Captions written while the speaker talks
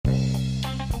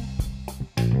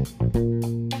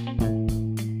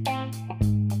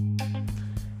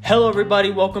Hello, everybody.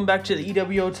 Welcome back to the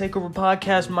EWO Takeover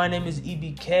Podcast. My name is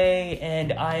EBK,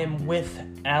 and I am with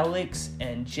Alex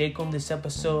and Jake on this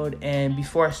episode. And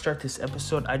before I start this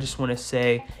episode, I just want to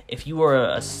say, if you are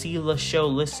a Sela Show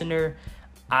listener,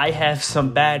 I have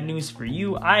some bad news for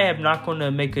you. I am not going to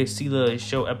make a Sela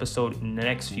Show episode in the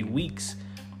next few weeks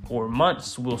or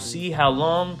months. We'll see how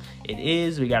long it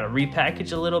is. We got to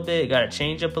repackage a little bit, got to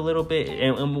change up a little bit,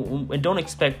 and don't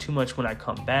expect too much when I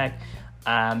come back.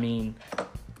 I mean,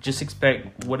 just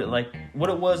expect what it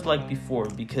was like before,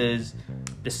 because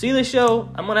the Sela Show,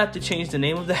 I'm gonna have to change the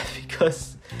name of that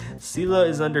because Sela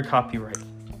is under copyright.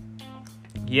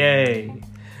 Yay!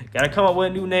 Gotta come up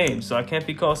with a new name, so I can't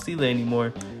be called Sela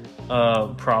anymore.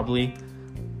 Probably.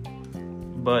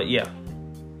 But yeah,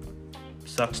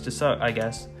 sucks to suck, I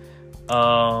guess.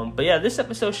 But yeah, this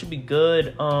episode should be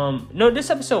good. This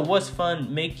episode was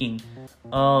fun making.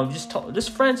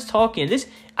 Just friends talking.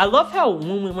 I love how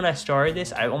when I started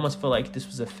this, I almost feel like this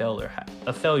was a failure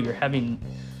having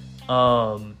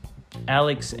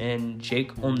Alex and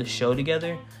Jake on the show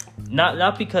together.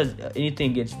 Not because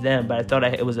anything against them, but I thought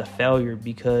it was a failure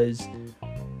because,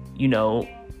 because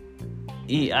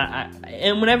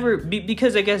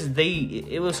I guess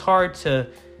it was hard to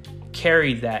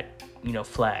carry that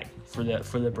flag for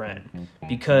the brand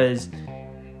because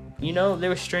they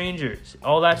were strangers,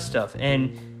 all that stuff.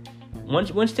 And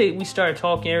once we started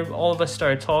talking, all of us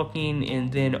started talking, and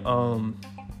then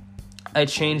I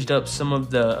changed up some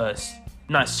of the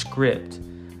not script,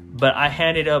 but I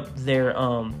handed up their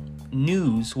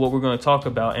news, what we're going to talk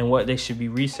about and what they should be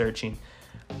researching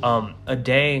a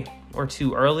day or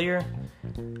two earlier.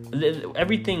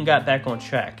 Everything got back on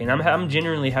track, and I'm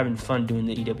genuinely having fun doing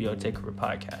the EWO Takeover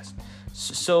podcast.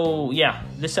 So yeah,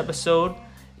 this episode,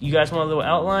 you guys want a little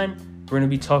outline? We're going to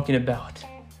be talking about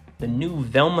the new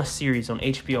Velma series on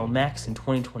HBO Max in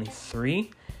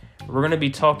 2023. We're going to be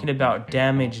talking about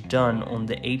damage done on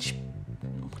the Easter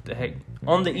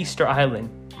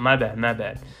Island. My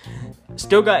bad.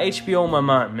 Still got HBO on my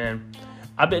mind, man.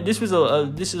 I bet this is a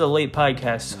late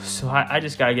podcast, so I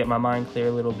just got to get my mind clear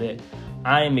a little bit.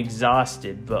 I am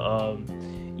exhausted, but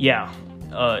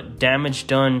damage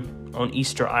done on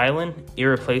Easter Island,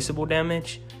 irreplaceable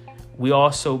damage. We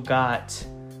also got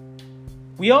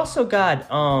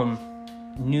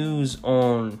news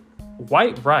on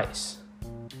white rice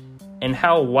and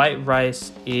how white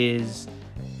rice is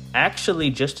actually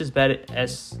just as bad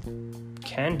as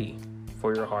candy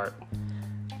for your heart.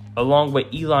 Along with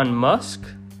Elon Musk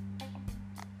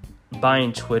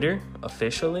buying Twitter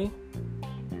officially,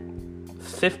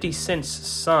 50 Cent's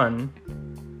son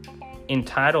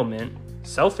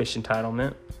selfish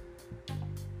entitlement,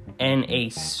 and a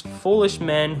foolish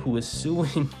man who is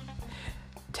suing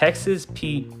Texas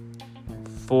Pete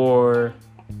for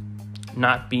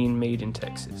not being made in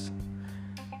Texas.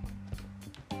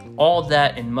 All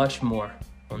that and much more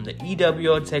on the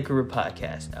EWO Takeover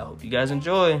podcast. I hope you guys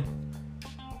enjoy.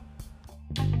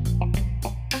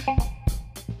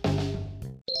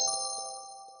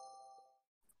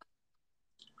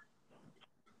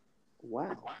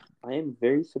 Wow. I am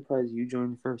very surprised you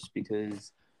joined first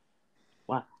because,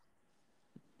 wow.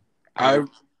 I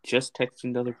just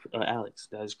texting the other Alex.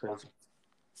 That is crazy.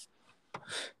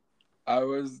 I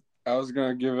was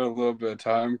gonna give it a little bit of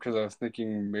time because I was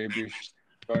thinking maybe you should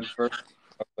join first.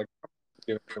 I was like,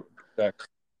 give it a sec.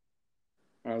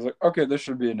 I was like, okay, this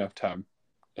should be enough time.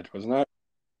 It was not.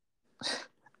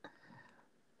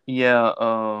 Yeah.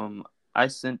 I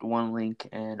sent one link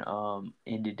and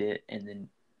ended it, and then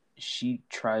she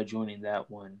tried joining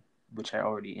that one, which I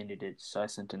already ended it. So I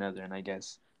sent another, and I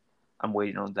guess I'm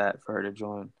waiting on that for her to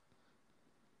join.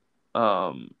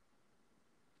 Wow,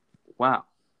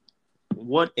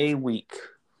 what a week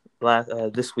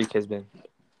this week has been.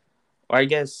 Or I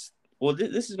guess, well,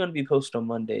 this is going to be posted on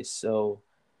Monday, so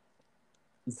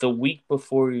the week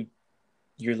before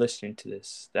you're listening to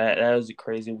this, that was a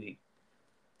crazy week.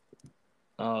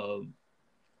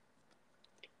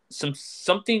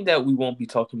 Something that we won't be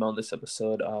talking about in this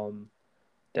episode,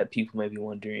 that people may be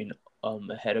wondering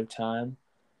ahead of time.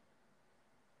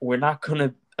 We're not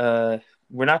gonna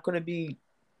be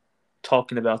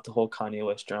talking about the whole Kanye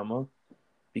West drama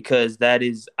because that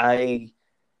is my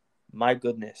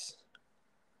goodness.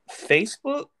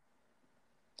 Facebook,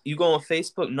 you go on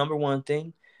Facebook, number one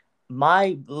thing.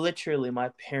 My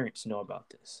parents know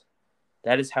about this.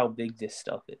 That is how big this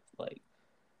stuff is. Like,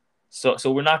 so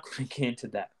we're not going to get into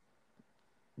that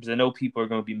because I know people are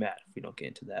going to be mad if we don't get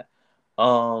into that.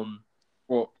 Well,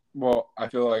 I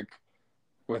feel like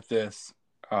with this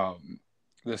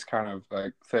kind of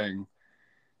like thing,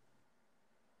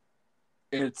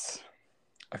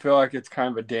 I feel like it's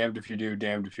kind of a damned if you do,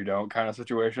 damned if you don't kind of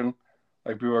situation.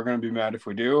 Like people are going to be mad if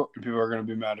we do, and people are going to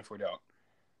be mad if we don't.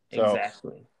 So,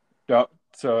 Exactly.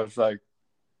 so it's like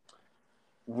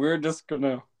we're just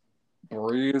gonna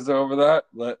breeze over that,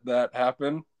 let that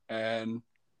happen, and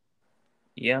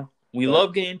Yeah. We that,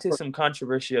 love getting into some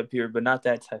controversy up here, but not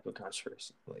that type of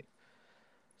controversy. Like,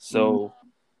 so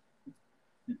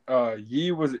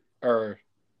Ye was or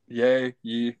Yay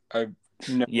Ye I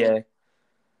no yeah.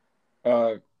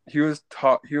 he was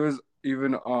taught he was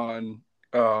even on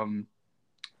um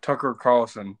Tucker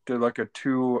Carlson did like a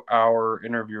 2 hour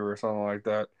interview or something like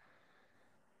that.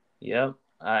 Yeah.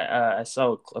 I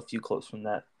saw a few clips from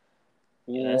that.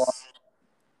 Wow.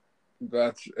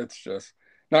 Yes. It's just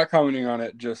not commenting on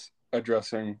it, just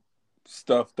addressing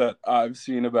stuff that I've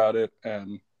seen about it,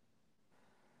 and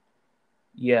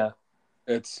Yeah.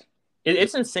 it's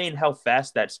It's insane how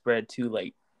fast that spread too.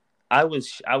 Like I was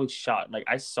shocked. Like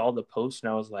I saw the post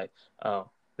and I was like, oh,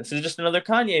 this is just another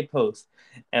Kanye post.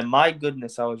 And my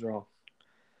goodness, I was wrong.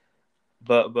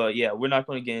 But yeah, we're not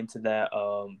going to get into that.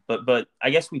 But I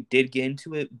guess we did get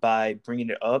into it by bringing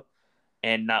it up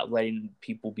and not letting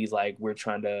people be like we're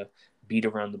trying to beat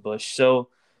around the bush. So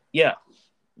yeah,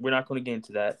 we're not going to get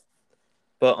into that.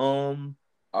 But all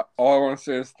I want to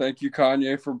say is thank you,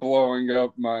 Kanye, for blowing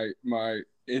up my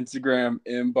Instagram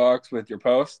inbox with your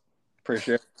post.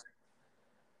 Appreciate it.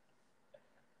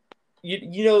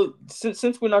 you know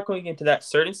since we're not going to get into that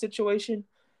certain situation,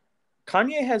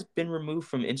 Kanye has been removed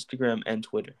from Instagram and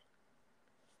Twitter.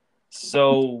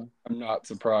 So I'm not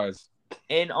surprised.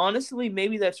 and honestly,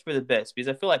 maybe that's for the best because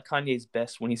I feel like Kanye's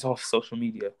best when he's off social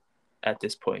media at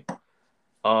this point.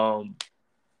 Um,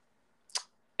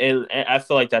 and I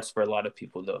feel like that's for a lot of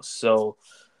people though. So,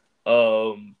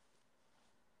 um,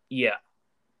 yeah,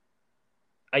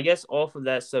 I guess off of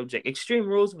that subject, Extreme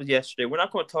Rules was yesterday. We're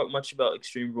not going to talk much about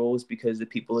Extreme Rules because the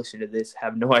people listening to this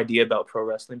have no idea about pro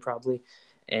wrestling probably,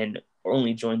 and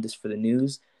only joined this for the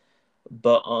news.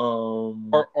 But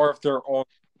Or if they're all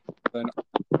then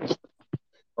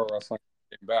pro wrestling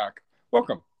came back.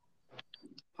 Welcome.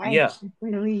 Hi, yeah, I'm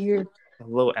finally here.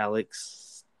 hello,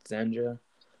 Alex, Sandra.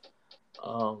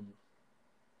 Um,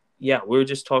 yeah, we were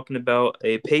just talking about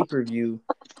a pay per view.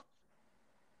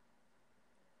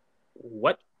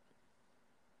 What?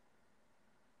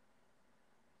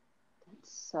 That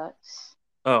sucks.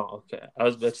 Oh, okay. I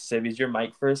was about to say, was your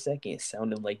mic for a second? It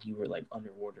sounded like you were like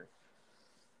underwater.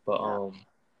 But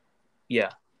Yeah.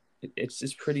 yeah,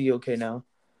 it's pretty okay now.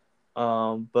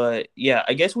 But yeah,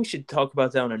 I guess we should talk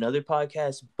about that on another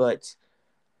podcast. But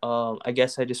I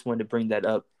guess I just wanted to bring that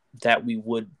up that we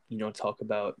would talk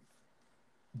about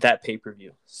that pay per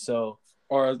view. So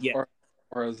Or yeah,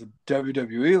 or as the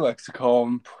WWE likes to call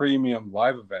them, premium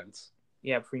live events.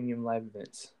 yeah, premium live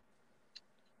events.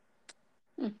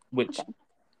 Hmm, Which okay.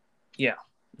 yeah.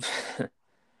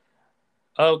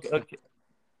 Okay, okay.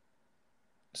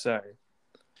 Sorry.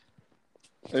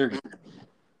 There you go.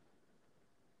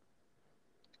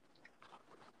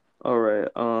 All right.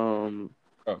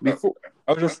 Before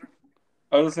I was just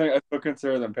saying I still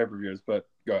consider them pay per views, but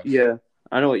go ahead. yeah,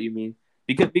 I know what you mean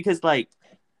because like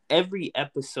every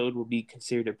episode will be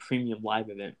considered a premium live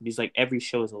event because like every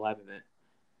show is a live event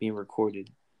being recorded.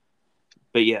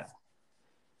 But yeah,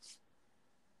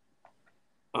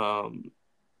 um,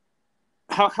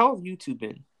 how have you two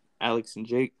been, Alex and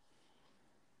Jake?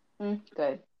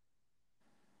 Good.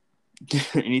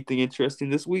 Anything interesting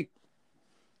this week?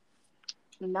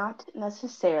 Not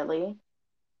necessarily.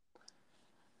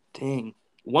 Dang,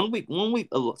 one week,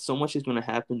 so much is going to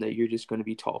happen that you're just going to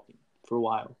be talking for a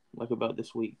while, like about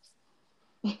this week.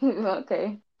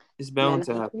 Okay. It's bound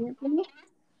to happen.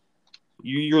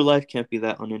 Your life can't be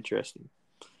that uninteresting.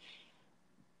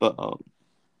 But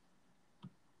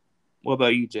what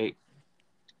about you, Jake?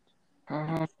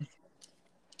 Um,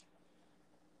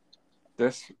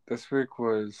 this week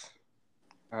was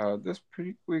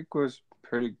week was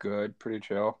pretty good, pretty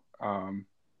chill.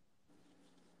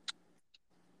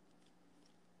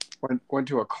 Went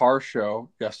to a car show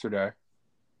yesterday.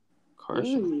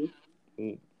 Carson.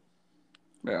 Ooh.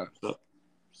 Yeah,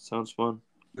 Sounds fun.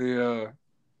 the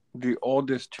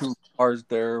oldest two cars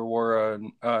there were a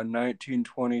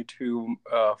 1922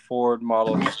 Ford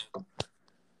Model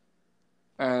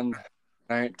and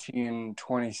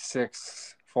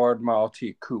 1926 Ford Model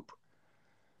T Coupe,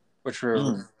 which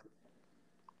were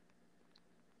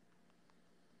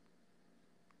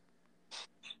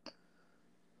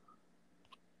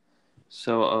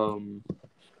So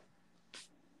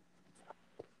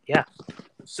yeah.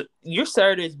 So your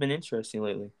Saturday's been interesting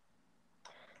lately.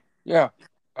 yeah.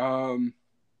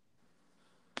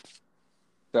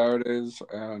 Saturdays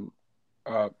and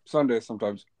Sundays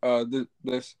sometimes.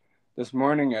 This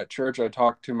morning at church, I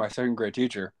talked to my second grade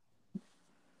teacher.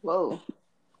 Whoa.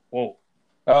 Whoa.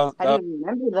 How do you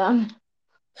remember them?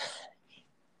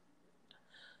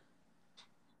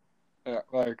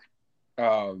 Like,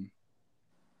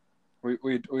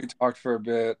 we talked for a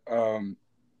bit, and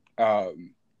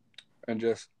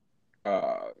just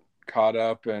caught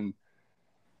up, and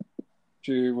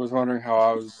she was wondering how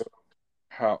I was.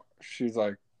 How she's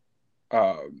like,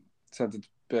 since it's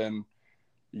been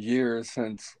years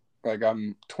since like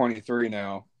I'm 23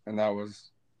 now, and that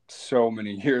was so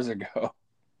many years ago.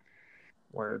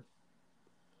 Word.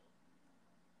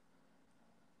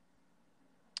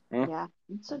 Huh? Yeah.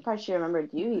 I'm surprised she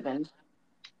remembered you even.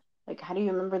 Like, how do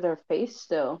you remember their face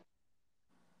still?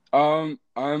 I'm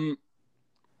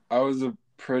I was a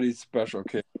pretty special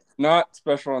kid. Not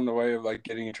special in the way of like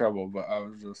getting in trouble, but I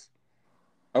was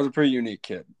a pretty unique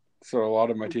kid. So a lot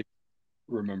of my teachers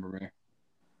remember me.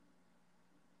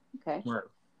 Okay. Word.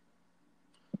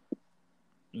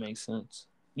 Makes sense.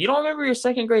 You don't remember your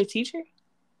second grade teacher?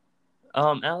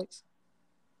 Alex?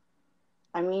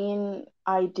 I mean,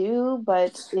 I do,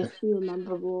 but is she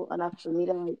memorable enough for me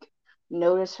to like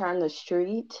notice her on the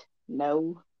street?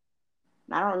 No.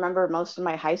 I don't remember most of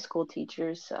my high school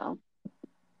teachers, so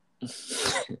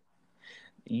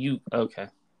You okay?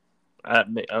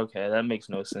 Okay, that makes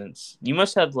no sense. You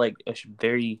must have like a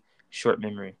very short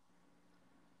memory,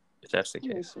 if that's the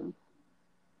case.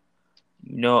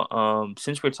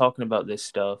 Since we're talking about this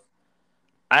stuff,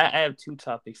 I have two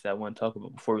topics that I want to talk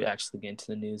about before we actually get into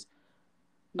the news.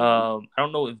 I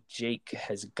don't know if Jake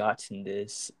has gotten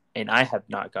this, and I have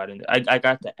not gotten it. I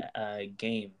got the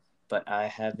game, but I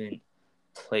haven't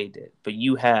played it. But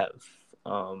you have,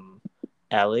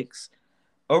 Alex.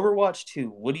 Overwatch 2,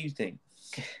 what do you think?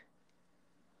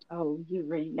 Oh, you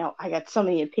already know. I got so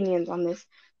many opinions on this.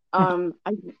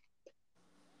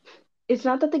 It's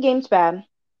not that the game's bad.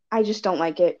 I just don't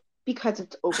like it because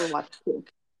it's Overwatch 2.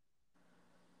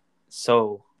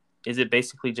 So, is it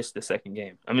basically just the second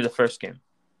game? I mean, the first game.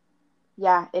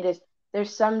 Yeah, it is.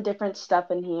 There's some different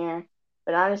stuff in here,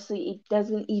 but honestly, it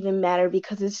doesn't even matter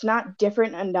because it's not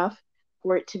different enough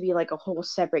for it to be like a whole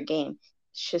separate game.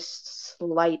 It's just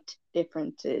slight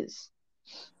differences.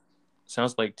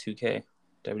 Sounds like 2K,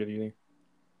 WWE.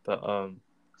 But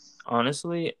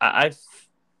honestly, I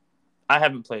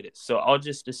haven't played it, so I'll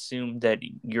just assume that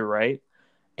you're right.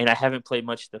 And I haven't played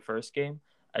much of the first game.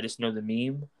 I just know the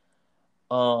meme.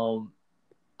 Um,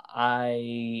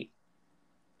 I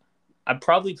I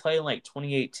probably played in like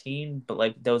 2018, but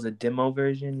like there was a demo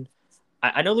version.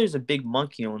 I know there's a big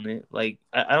monkey on it. Like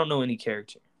I don't know any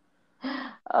character.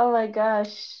 Oh my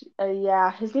gosh.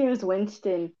 Yeah, his name is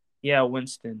Winston. Yeah,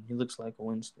 Winston. He looks like a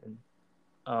Winston.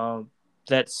 Um,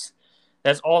 that's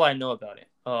that's all I know about it.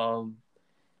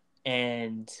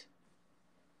 And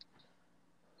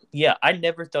yeah, I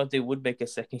never thought they would make a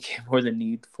second game or the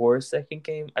need for a second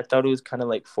game. I thought it was kind of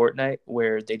like Fortnite,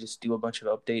 where they just do a bunch of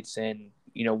updates, and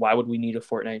why would we need a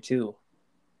Fortnite 2?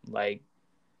 Like,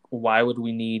 why would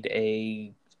we need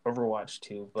a Overwatch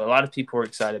 2? But a lot of people are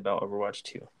excited about Overwatch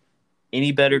 2.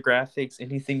 Any better graphics?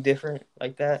 Anything different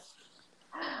like that?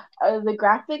 The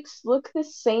graphics look the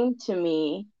same to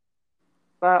me,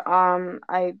 but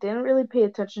I didn't really pay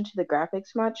attention to the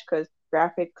graphics much because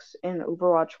graphics in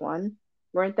Overwatch 1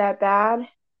 weren't that bad.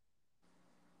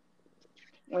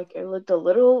 Like it looked a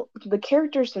little, the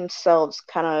characters themselves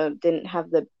kind of didn't have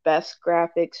the best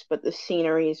graphics, but the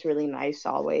scenery is really nice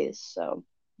always, so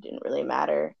it didn't really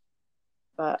matter.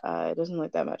 But it doesn't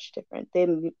look that much different.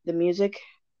 The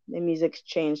music's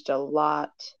changed a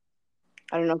lot.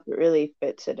 I don't know if it really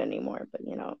fits it anymore, but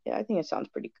yeah, I think it sounds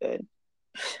pretty good.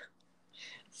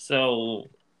 So,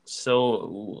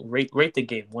 rate the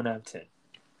game 1 out of 10.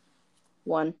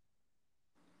 1.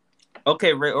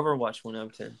 Okay, rate Overwatch 1 out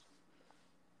of 10.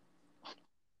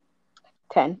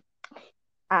 10.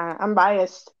 I'm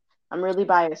biased. I'm really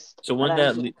biased. So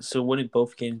But wouldn't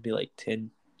both games be like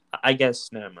 10? I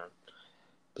guess never mind.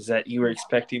 Was that you were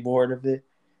expecting more out of it?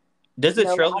 Does the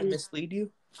no, trailer mislead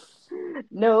you?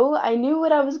 no, I knew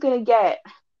what I was gonna get.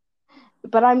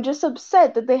 But I'm just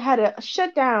upset that they had to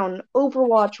shut down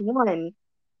Overwatch 1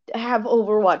 to have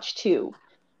Overwatch 2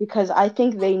 because I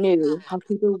think they knew how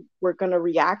people were going to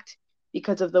react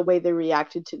because of the way they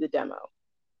reacted to the demo.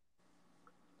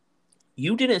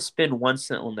 You didn't spend 1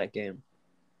 cent on that game.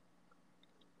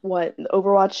 What,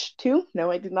 Overwatch 2?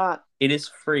 No, I did not. It is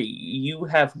free. You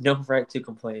have no right to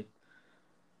complain.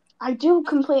 I do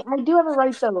complain. I do have a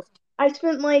right though. I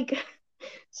spent like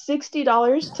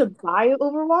 $60 to buy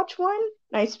Overwatch 1,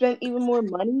 and I spent even more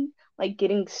money like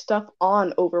getting stuff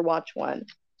on Overwatch 1.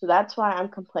 So that's why I'm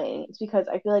complaining. It's because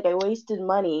I feel like I wasted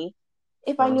money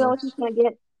if I knew I Uh-huh. was just gonna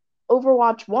get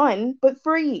Overwatch 1, but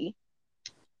free.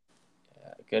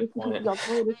 Yeah, good point. Y'all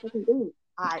told me the second game.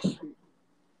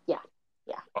 Yeah,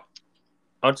 yeah.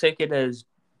 I'll take it as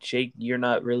Jake. You're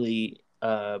not really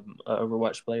a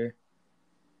Overwatch player.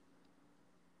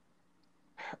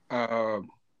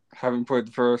 Haven't played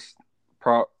the first.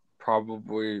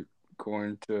 Probably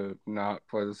going to not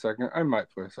play the second. I might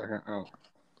play the second.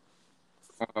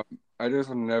 I just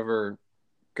never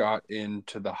got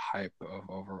into the hype of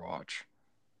Overwatch.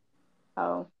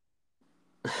 Oh,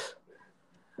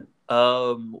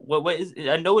 What is?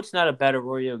 I know it's not a battle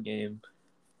royale game.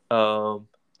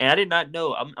 And I did not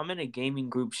know. I'm in a gaming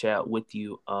group chat with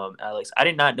you, Alex. I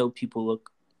did not know people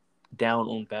look down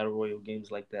on battle royale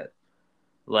games like that.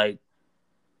 Like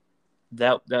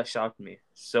that shocked me.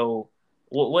 So,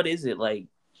 what is it like?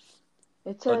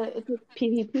 it's Uh, a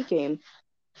PvP game.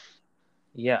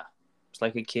 yeah, it's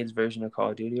like a kid's version of Call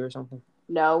of Duty or something.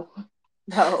 No,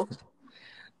 no,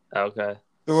 Okay.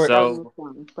 So that was So,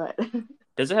 fun, but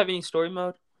does it have any story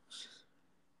mode?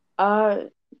 uh,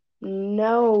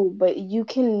 no, but you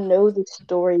can know the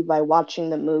story by watching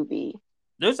the movie.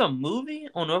 There's a movie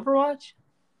on Overwatch.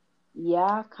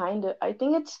 Yeah, kind of. I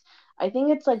think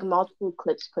it's like multiple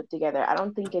clips put together. I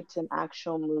don't think it's an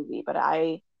actual movie, but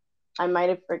I might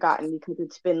have forgotten because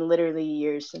it's been literally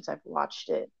years since I've watched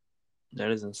it. That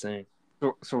is insane.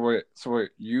 wait.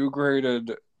 You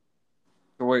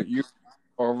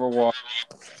Overwatch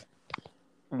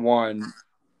 1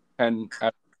 10 out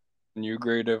of 10. You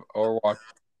graded Overwatch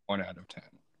 1 out of 10.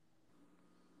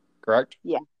 Correct?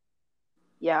 Yeah.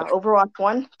 Yeah, Overwatch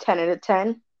 1, 10 out of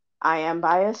 10. I am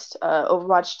biased.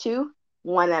 Overwatch 2,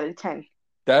 1 out of 10.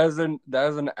 That is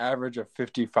an average of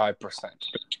 55%.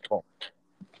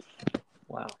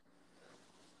 Wow.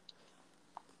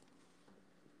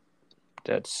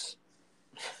 That's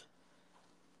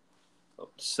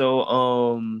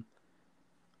so.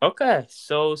 Okay.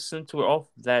 So since we're off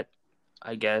that,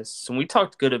 I guess. So we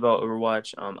talked good about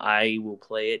Overwatch. I will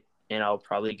play it, and I'll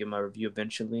probably give my review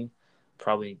eventually.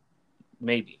 Probably,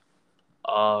 maybe.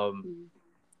 Um,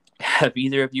 have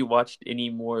either of you watched any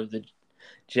more of the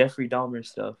Jeffrey Dahmer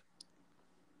stuff?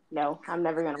 No, I'm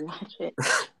never gonna watch it.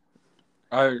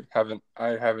 I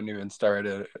haven't even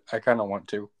started it. I kind of want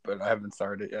to, but I haven't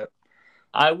started it yet.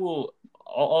 I will.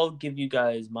 I'll give you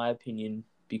guys my opinion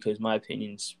because my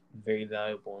opinion's very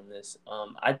valuable in this.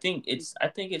 I think it's. I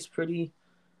think it's pretty.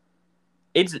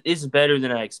 It's better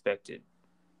than I expected.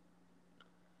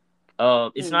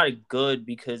 It's Mm. not good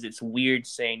because it's weird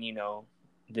saying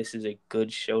this is a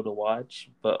good show to watch,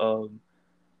 but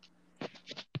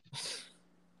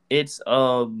it's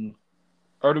I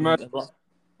would imagine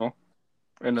so,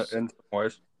 in some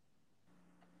ways.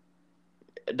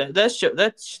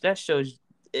 that shows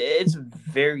it's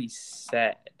very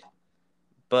sad,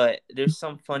 but there's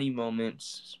some funny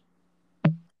moments.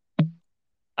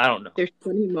 I don't know. There's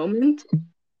funny moments.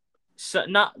 So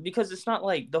not because it's not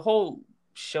like the whole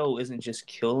show isn't just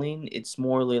killing; it's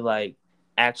more like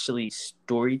actually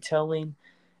storytelling,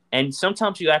 and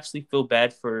sometimes you actually feel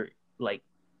bad for like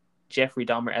Jeffrey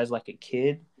Dahmer as like a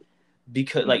kid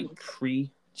because like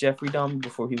pre Jeffrey Dahmer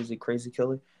before he was a crazy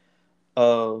killer.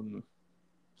 Um,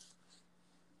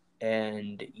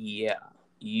 and yeah,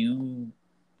 you.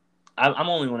 I'm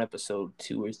only on episode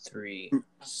 2 or 3,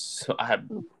 so I have,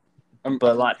 I'm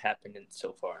but a lot happened in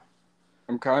so far.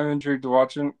 I'm kind of intrigued to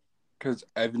watch it because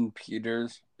Evan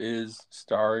Peters is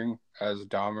starring as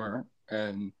Dahmer,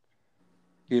 and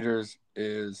Peters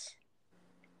is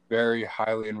very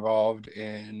highly involved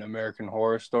in American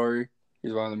Horror Story.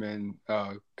 He's one of the main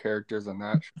characters in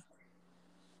that show.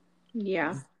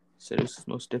 Yeah. So this is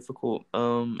most difficult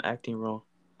acting role.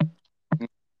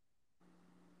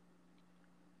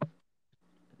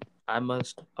 I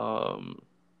must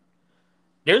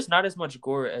there's not as much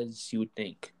gore as you would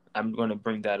think. I'm going to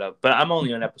bring that up, but I'm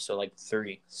only on episode like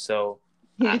 3, so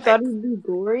You thought it'd be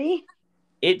gory?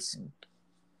 it's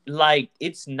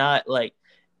it's not like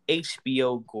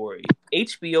HBO gory.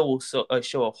 HBO will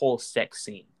show a whole sex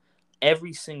scene,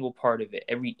 every single part of it,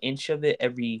 every inch of it,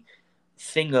 every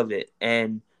thing of it,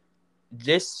 and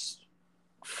this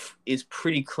is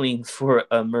pretty clean for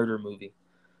a murder movie.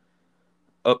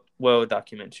 Well, a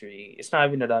documentary. It's not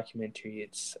even a documentary.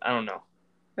 It's I don't know.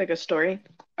 Like a story?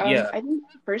 Yeah, I think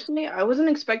personally, I wasn't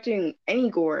expecting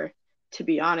any gore, to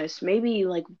be honest. Maybe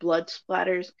like blood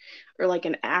splatters or like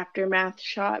an aftermath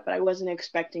shot, but I wasn't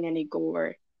expecting any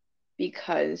gore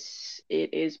because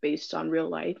it is based on real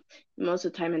life. Most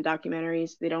of the time in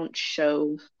documentaries, they don't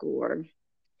show gore.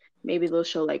 Maybe they'll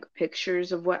show like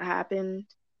pictures of what happened,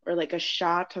 or like a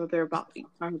shot of their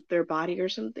body or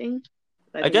something.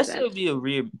 I I think guess it that would be a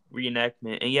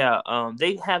reenactment, and yeah,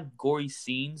 they have gory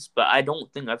scenes, but I don't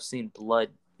think I've seen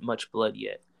much blood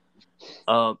yet.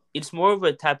 It's more of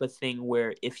a type of thing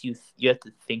where if you have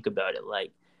to think about it,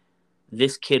 like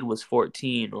this kid was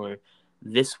 14 or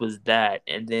this was that,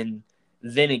 and then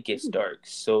it gets dark.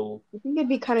 So I think it'd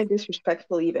be kind of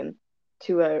disrespectful even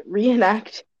to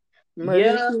reenact murder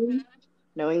yeah, scenes,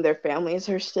 knowing their families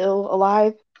are still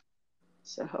alive.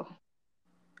 So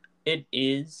it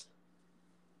is.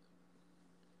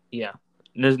 Yeah,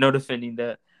 there's no defending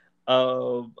that. I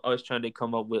was trying to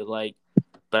come up with like,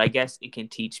 but I guess it can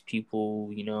teach people,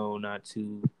 not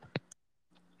to,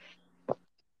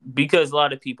 because a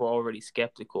lot of people are already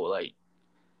skeptical. Like,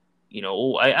 I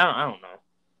don't know.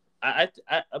 I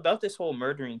about this whole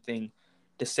murdering thing.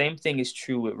 The same thing is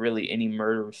true with really any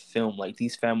murder film. Like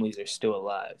these families are still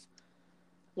alive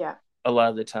yeah, a lot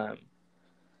of the time.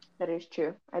 that is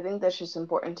true. I think that's just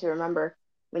important to remember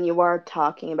when you are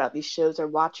talking about these shows or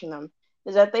watching them,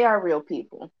 is that they are real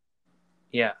people.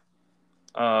 Yeah.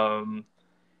 Um.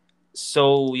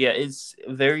 So yeah, it's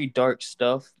very dark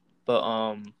stuff, but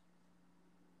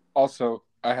Also,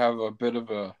 I have a bit of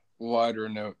a lighter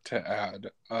note to add.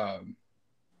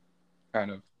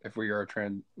 Kind of if we are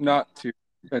not to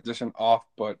transition off,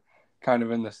 but kind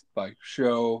of in this like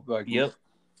show yep.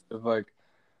 of like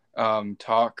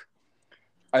talk.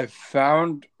 I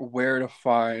found where to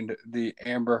find the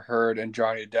Amber Heard and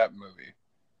Johnny Depp movie.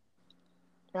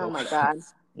 Oh my God.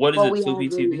 What is Well, it? we all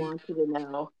Tubi really TV? wanted to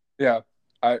know. Yeah,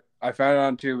 I found it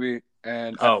on Tubi,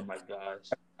 and Oh my gosh,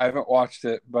 I haven't watched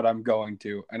it, but I'm going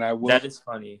to, and I will. that is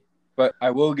funny. But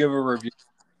I will give a review.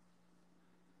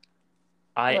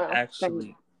 I Well,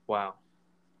 actually, wow.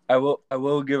 I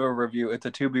will give a review. It's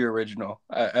a Tubi original.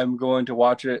 I'm going to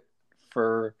watch it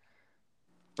for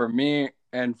me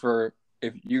and for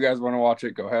if you guys want to watch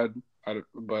it, go ahead.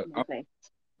 But no thanks.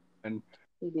 and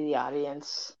Maybe the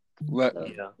audience. let So,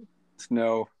 Yeah. us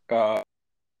know. Wow.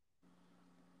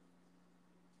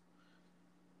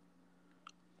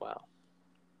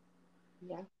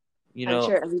 yeah. You I'm know,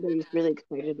 sure everybody's really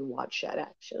excited to watch that,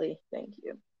 actually. Thank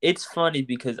you. it's funny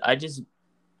because I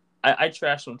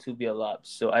trash on Tubi a lot,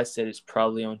 so I said it's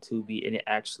probably on Tubi, and it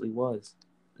actually was.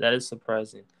 That is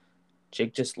surprising.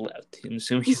 Jake just left. I'm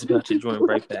assuming he's about to join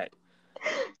right back.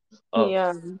 Oh,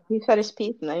 He said his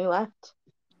piece and then he left.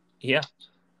 yeah.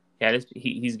 Yeah,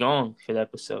 he's gone for the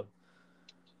episode.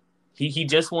 He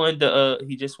just wanted to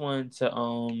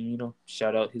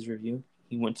shout out his review.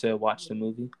 He went to watch the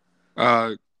movie.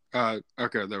 Okay,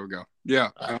 there we go. Yeah.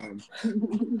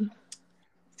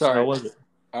 So how Sorry. was it?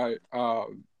 I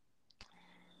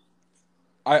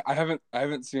I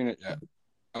haven't seen it yet.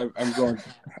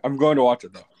 I'm going to watch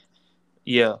it though.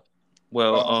 Yeah.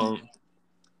 Well,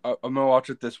 I'm gonna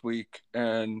watch it this week,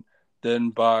 and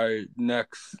then by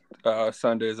next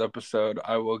Sunday's episode,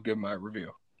 I will give my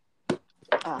review.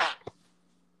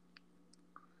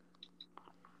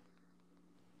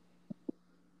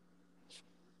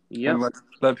 yeah. And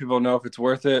let people know if it's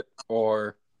worth it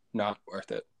or not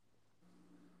worth it.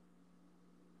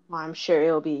 Well, I'm sure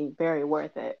it'll be very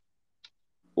worth it.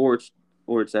 Or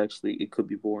it's actually, it could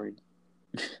be boring.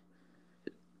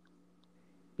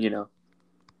 Yeah.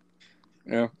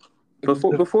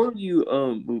 Before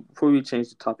we change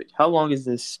the topic, how long is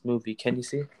this movie? Can you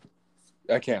see?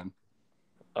 I can.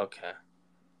 Okay.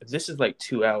 If this is like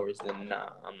 2 hours, then nah,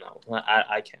 I'm not.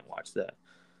 I can't watch that.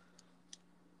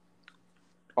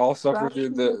 I'll suffer through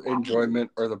the enjoyment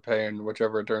or the pain,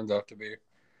 whichever it turns out to be.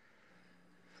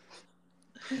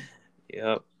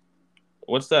 Yep.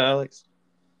 What's that, Alex?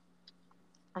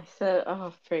 I said,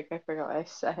 oh, freak, I forgot what I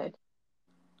said.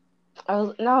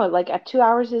 No, like at 2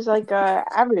 hours is like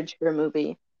average for a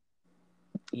movie.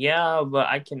 Yeah, but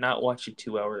I cannot watch a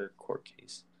 2 hour court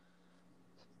case.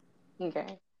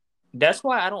 Okay. That's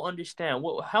why I don't understand.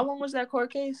 How long was that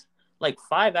court case? Like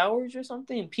 5 hours or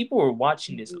something? People were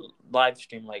watching this live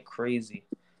stream like crazy.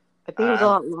 I think it was a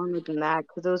lot longer than that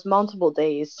because it was multiple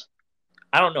days.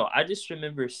 I don't know. I just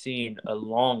remember seeing a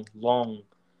long, long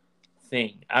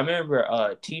thing. I remember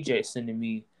TJ sending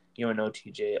me. You don't know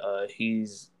TJ.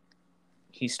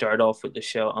 He started off with the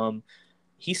show.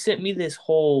 He sent me this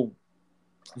whole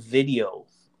video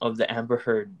of the Amber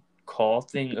Heard call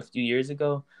thing a few years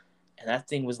ago, and that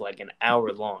thing was like an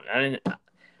hour long.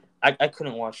 I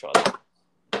couldn't watch all that.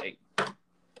 Like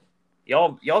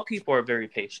y'all people are very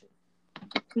patient.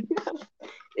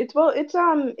 It's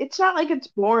not like it's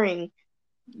boring.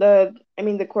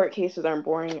 The court cases aren't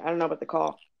boring. I don't know about the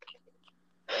call.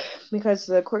 Because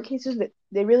the court cases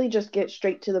they really just get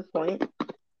straight to the point.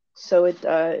 So it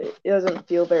doesn't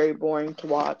feel very boring to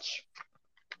watch.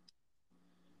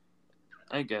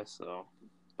 I guess so.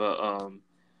 But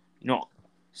you know,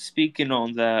 speaking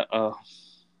on that,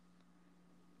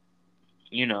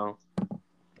 you know,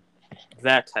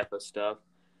 that type of stuff.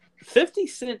 50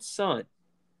 Cent's son.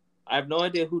 I have no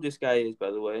idea who this guy is,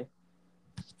 by the way.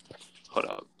 Hold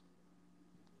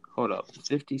up.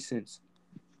 50 Cent's.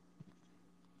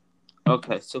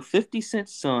 Okay, so 50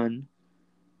 Cent's son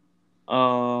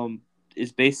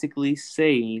is basically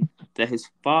saying that his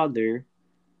father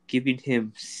giving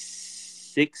him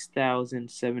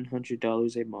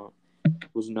 $6,700 a month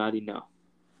was not enough.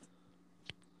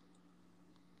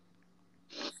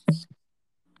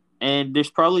 And there's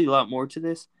probably a lot more to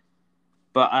this,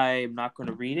 but I'm not going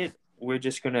to read it. We're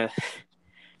just going to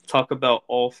talk about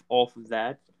off of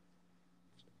that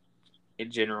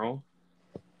in general.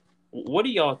 What do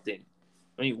y'all think?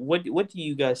 I mean, what do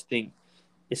you guys think?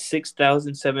 Is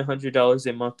 $6,700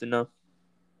 a month enough?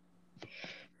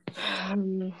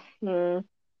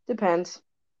 Depends.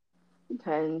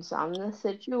 Depends on the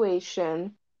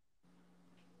situation,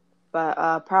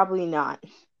 but probably not.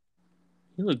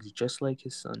 He looks just like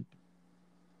his son.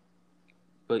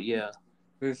 But yeah,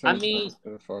 Please I don't mean, say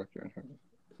the fuck you. he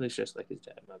looks just like his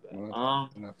dad. My bad.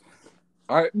 No.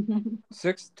 I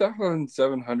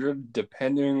 6,700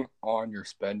 depending on your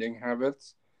spending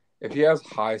habits. If he has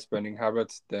high spending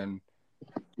habits, then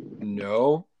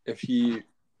no. If he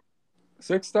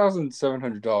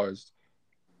 $6,700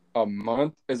 a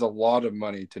month is a lot of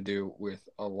money to do with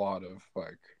a lot of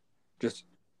like just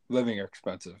living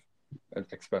expensive,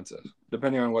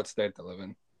 depending on what state they live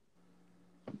in.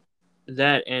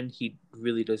 That and he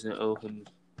really doesn't owe him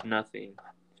nothing.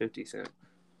 50 Cent.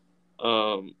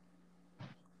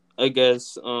 I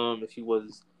guess if he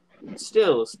was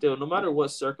still no matter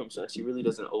what circumstance, he really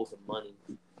doesn't owe him money.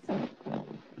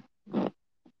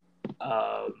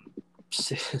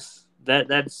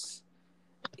 That's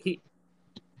he.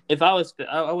 If I was,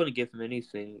 I wouldn't give him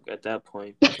anything at that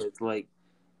point because like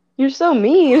You're so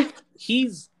mean.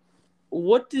 he's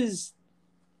what does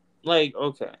like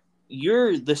okay.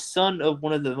 You're the son of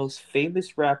one of the most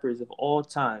famous rappers of all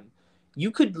time.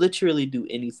 You could literally do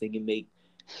anything and make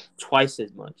twice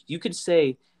as much. You could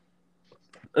say,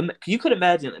 you could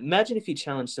imagine if you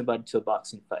challenged somebody to a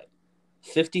boxing fight.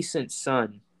 50 Cent's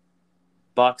son,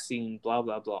 boxing, blah,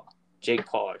 blah, blah, Jake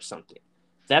Paul or something.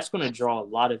 That's going to draw a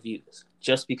lot of views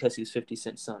just because he's 50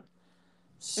 Cent's son.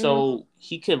 So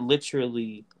he could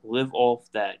literally live off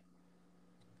that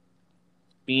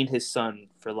being his son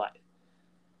for life.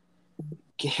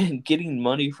 Getting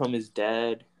money from his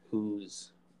dad,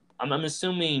 who's I'm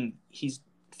assuming he's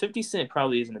 50 Cent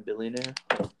probably isn't a billionaire.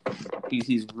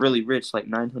 He's really rich, like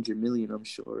 900 million, I'm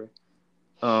sure.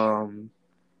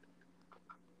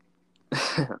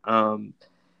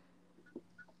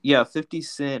 Yeah, 50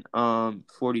 Cent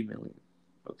 40 million.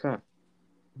 Okay.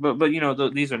 But you know,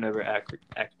 these are never accurate.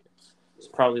 It's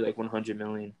probably like 100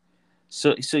 million.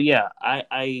 So yeah,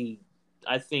 I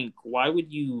think why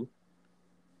would you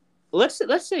let's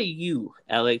say you,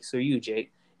 Alex, or you,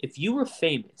 Jake, if you were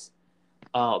famous,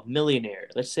 millionaire,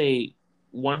 let's say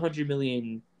 $100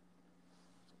 million,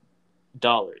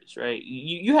 right?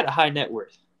 You had a high net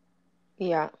worth.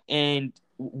 Yeah. And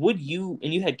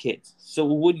you had kids. So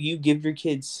would you give your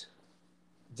kids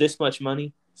this much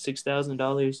money?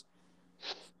 $6,000?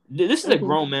 This is a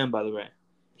grown man, by the way.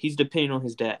 He's depending on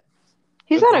his dad.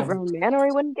 He's not a grown man, or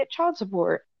he wouldn't get child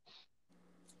support.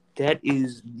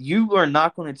 You are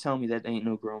not going to tell me that ain't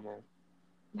no grown man.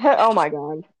 Oh my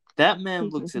god. That man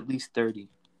looks at least 30.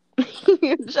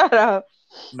 Shut up.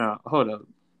 No, hold up.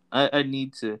 I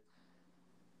need to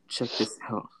check this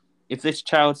out. If it's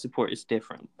child support, it's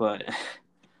different, but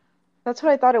that's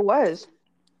what I thought it was.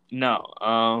 No,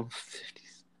 50.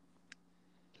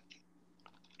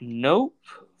 Nope.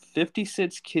 50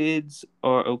 Cent's kids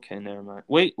are okay. Never mind.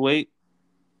 Wait.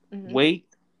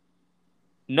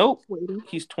 Nope. Waiting.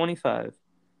 He's 25.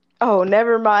 Oh,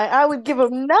 never mind. I would give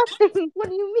him nothing. What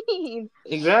do you mean?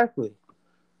 Exactly.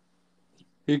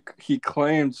 He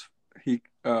claims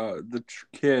the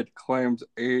kid claims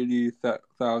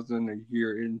 80,000 a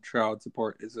year in child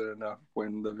support isn't enough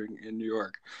when living in New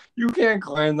York. You can't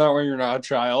claim that when you're not a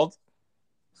child.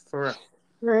 For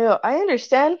real. I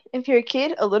understand if you're a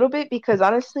kid a little bit because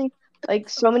honestly, like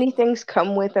so many things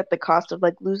come with at the cost of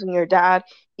like losing your dad,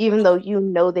 even though you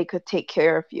know they could take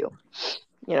care of you.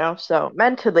 You know, so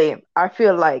mentally, I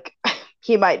feel like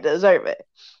he might deserve it.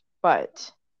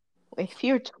 But if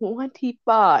you're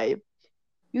 25,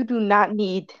 you do not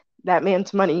need that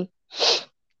man's money.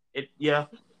 Yeah.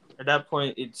 At that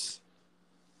point, it's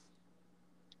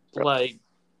like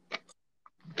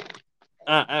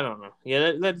I don't know.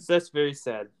 Yeah, that's very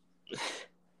sad.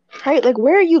 Right? Like,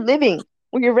 where are you living?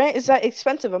 Well, your rent is that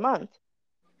expensive a month.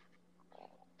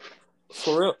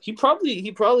 For real, he probably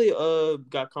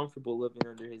got comfortable living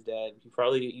under his dad. He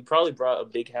probably brought a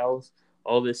big house,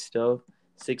 all this stuff.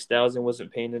 6,000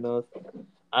 wasn't paying enough.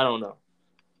 I don't know,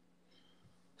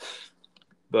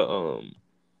 but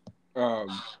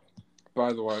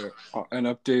By the way, an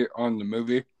update on the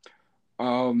movie.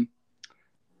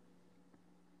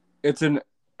 It's in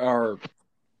our.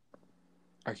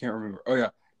 I can't remember. Oh yeah,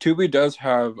 Tubi does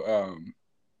have.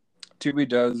 Tubi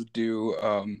does do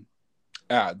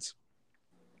ads,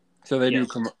 so they yes.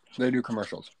 do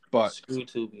commercials. But Screw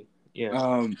Tubi.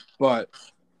 Yeah. But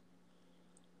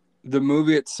the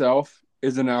movie itself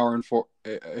is an hour and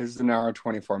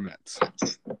 24 minutes.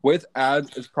 With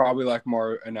ads, it's probably like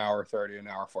more an hour 30, an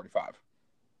hour 45.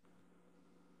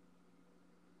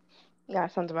 Yeah,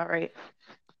 sounds about right.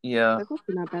 Yeah. That's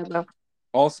actually not bad though.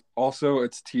 Also,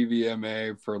 it's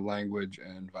TVMA for language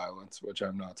and violence, which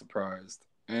I'm not surprised.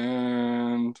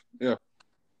 And yeah.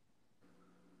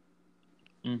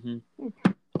 Mm-hmm.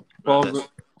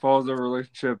 Follows the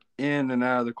relationship in and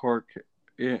out of the court,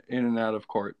 in and out of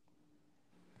court.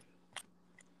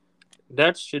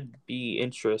 That should be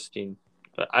interesting.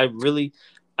 I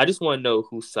just want to know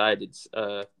whose side it's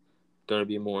going to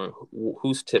be more,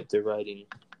 whose tip they're riding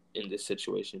in this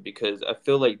situation, because I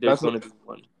feel like there's going to be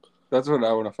one. That's what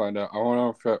I want to find out. I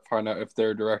want to find out if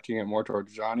they're directing it more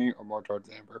towards Johnny or more towards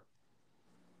Amber.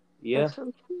 Yeah.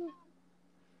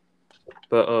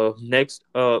 But next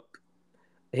up,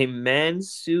 a man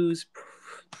sues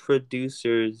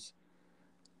producers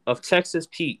of Texas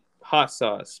Pete hot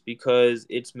sauce because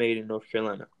it's made in North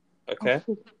Carolina. Okay?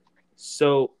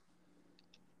 So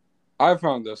I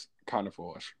found this kind of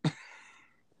foolish.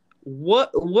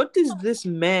 What does this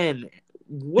man,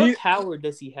 power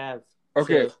does he have?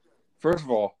 Okay, first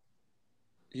of all,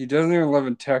 he doesn't even live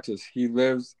in Texas. He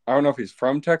lives, I don't know if he's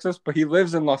from Texas, but he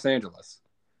lives in Los Angeles.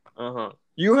 Uh-huh.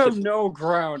 You have no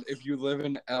ground if you live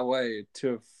in LA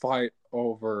to fight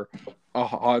over a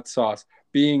hot sauce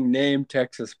being named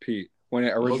Texas Pete when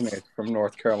it originates from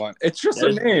North Carolina. It's just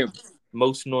a name.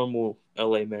 Most normal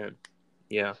LA man.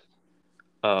 Yeah.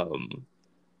 For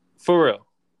real.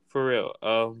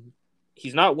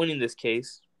 He's not winning this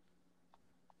case,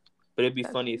 but it'd be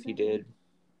funny if he did.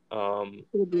 It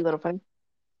would be a little funny.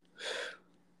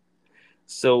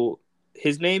 So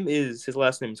his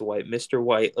last name is White. Mr.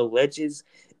 White alleges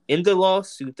in the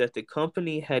lawsuit that the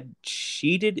company had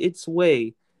cheated its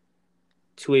way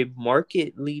to a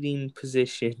market-leading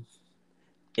position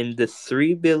in the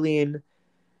 $3 billion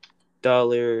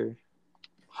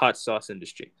hot sauce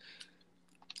industry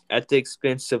at the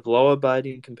expense of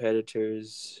law-abiding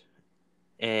competitors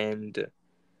and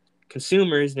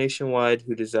consumers nationwide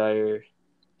who desire.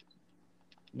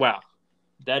 Wow,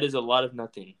 that is a lot of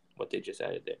nothing, what they just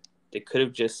added there. They could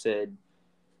have just said,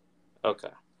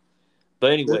 okay.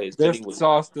 But anyways. This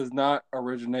sauce does not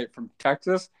originate from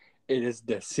Texas. It is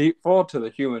deceitful to the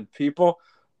human people.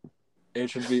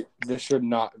 This should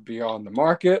not be on the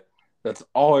market. That's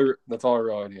all I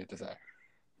really need to say.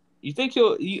 You think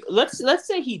let's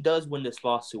say he does win this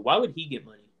lawsuit. Why would he get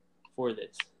money for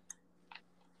this?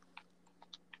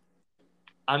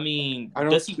 I mean, I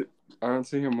don't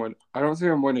see him win. I don't see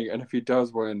him winning. And if he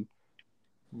does win,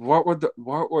 what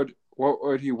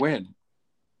would he win?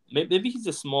 Maybe he's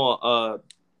a small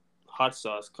hot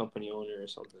sauce company owner or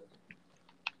something.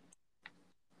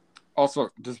 Also,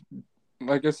 just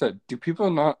like I said, do people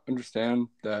not understand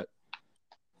that?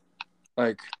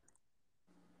 Like,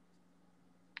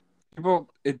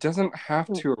 it doesn't have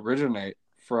to originate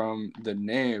from the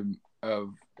name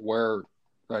of where,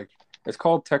 like, it's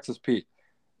called Texas Pete.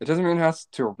 It doesn't mean it has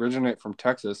to originate from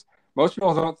Texas. Most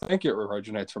people don't think it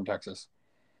originates from Texas.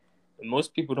 And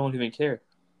most people don't even care.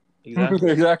 Exactly.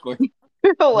 Exactly.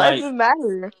 Why does it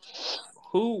matter?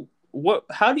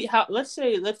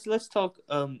 Let's talk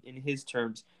in his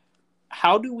terms.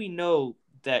 How do we know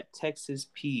that Texas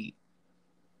Pete,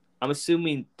 I'm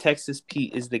assuming Texas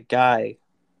Pete is the guy,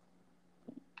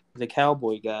 the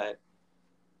cowboy guy.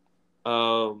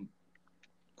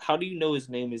 How do you know his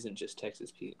name isn't just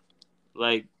Texas Pete?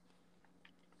 Like,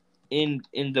 in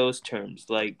those terms,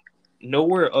 like,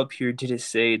 nowhere up here did it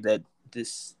say that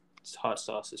this hot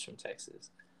sauce is from Texas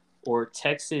or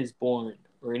Texas born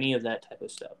or any of that type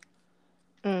of stuff.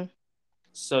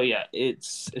 So yeah,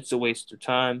 it's a waste of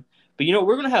time. But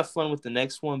we're gonna have fun with the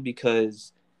next one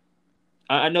because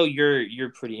I know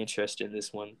you're pretty interested in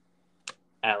this one,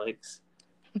 Alex.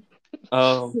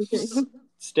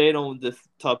 Staying on the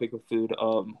topic of food,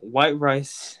 white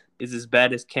rice is as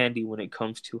bad as candy when it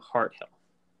comes to heart health.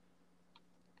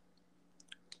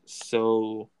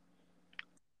 So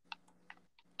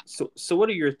So what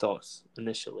are your thoughts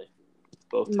initially?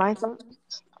 Both. My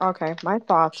thoughts. Okay, my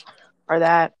thoughts are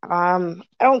that I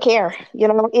don't care.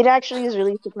 It actually is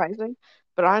really surprising,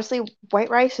 but honestly, white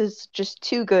rice is just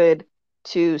too good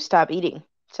to stop eating.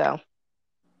 So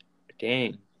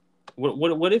Dang.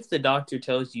 What if the doctor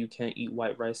tells you can't eat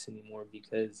white rice anymore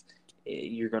because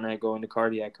you're gonna go into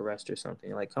cardiac arrest or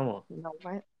something? Like, come on. you know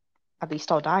what? At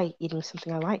least I'll die eating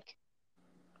something I like.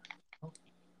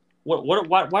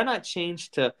 Why not change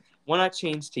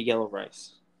to yellow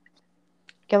rice?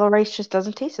 Yellow rice just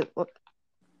doesn't taste it. What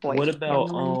Wait, about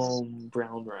brown rice.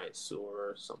 brown rice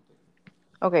or something?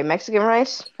 Okay, Mexican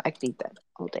rice. I could eat that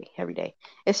all day, every day.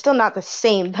 It's still not the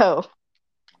same though.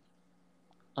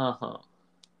 Uh-huh.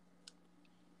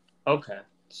 Okay.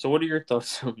 So what are your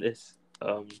thoughts on this,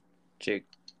 Jake?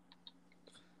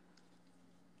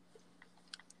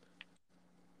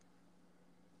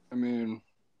 I mean,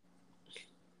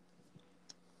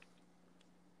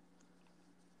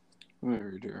 let me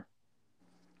read here.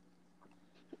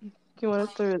 Do you want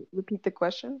us to repeat the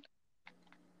question?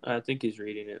 I think he's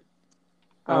reading it.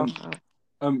 Oh,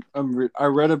 Um, I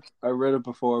read it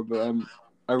before, but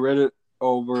I read it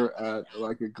over at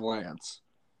like a glance,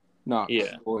 not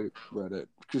Yeah. fully read it,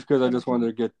 just because I just wanted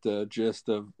to get the gist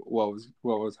of what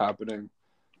was happening,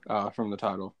 from the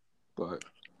title. But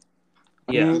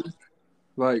I Yeah. mean,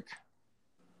 like,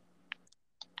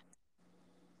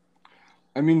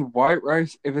 white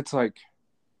rice.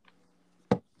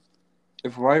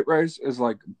 If white rice is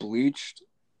like bleached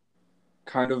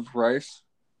kind of rice,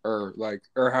 or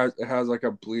has like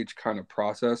a bleach kind of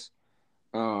process.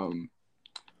 Um,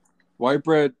 white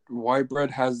bread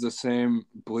has the same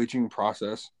bleaching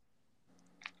process,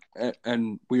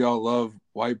 and we all love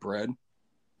white bread.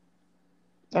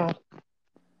 oh, You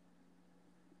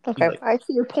okay. like? I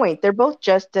see your point. They're both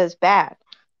just as bad. So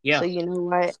Yeah. you know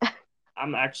what?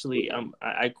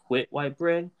 I quit white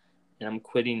bread, and I'm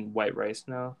quitting white rice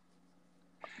now.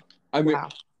 I mean, Wow.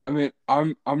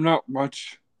 I'm not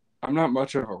much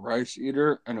of a rice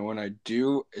eater, and when I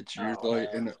do, it's usually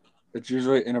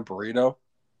in a burrito.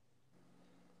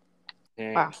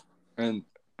 Dang. Wow. And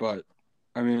but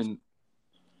I mean,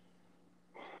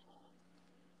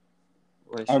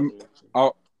 Rice is I'm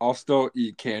amazing. I'll still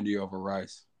eat candy over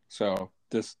rice. So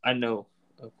this I know.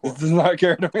 Of this course. does not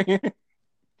care to me.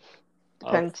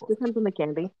 Of course. Depends on the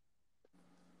candy.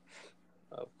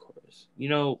 Of course.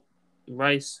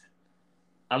 Rice.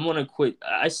 I'm gonna quit.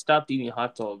 I stopped eating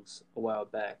hot dogs a while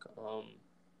back.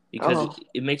 Because Oh,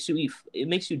 it makes you eat. It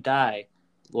makes you die.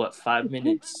 What, 5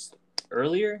 minutes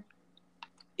earlier?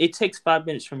 It takes 5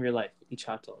 minutes from your life each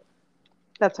hot dog.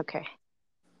 that's okay.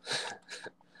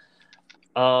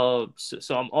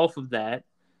 So I'm off of that.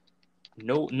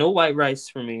 No white rice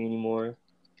for me anymore.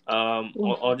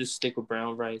 I'll just stick with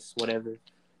brown rice, whatever.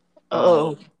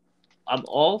 Oh, I'm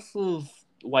off of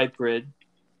white bread,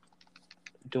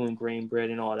 doing grain bread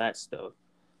and all that stuff.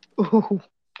 ooh,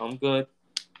 I'm good.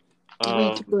 wheat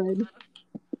Um, bread.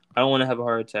 I don't want to have a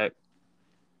heart attack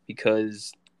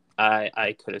because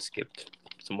I could have skipped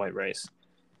some white rice.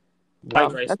 White Oh,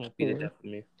 rice that's won't be the fair. death of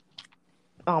me.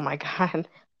 Oh my God.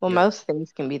 Well, Yeah, most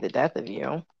things can be the death of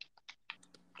you.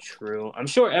 true. I'm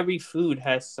sure every food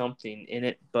has something in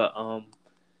it, but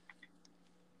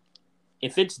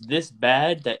if it's this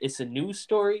bad that it's a news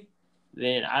story,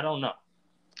 then I don't know.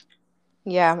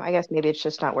 Yeah, I guess maybe it's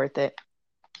just not worth it.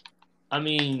 I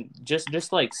mean,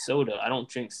 just like soda. I don't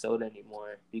drink soda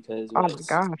anymore because Oh what my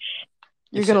gosh.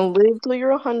 You're it's gonna live till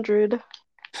you're 100.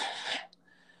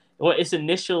 it's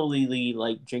initially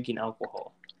like drinking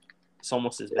alcohol. It's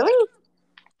almost as bad. Really?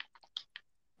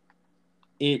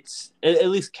 It's at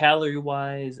least calorie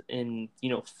wise and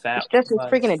It's fat just as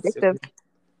wise. freaking addictive.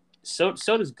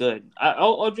 Soda's good.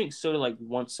 I'll drink soda like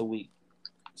once a week,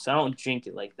 so I don't drink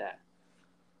it like that.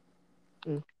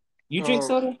 Mm. You drink Oh,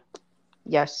 soda?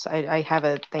 Yes, I have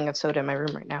a thing of soda in my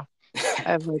room right now.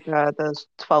 I have like those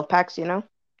 12 packs,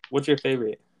 What's your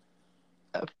favorite?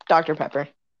 Dr. Pepper.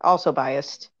 Also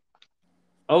biased.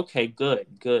 Okay, good.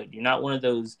 You're not one of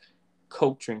those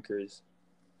Coke drinkers.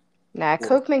 Nah, Or,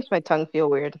 Coke makes my tongue feel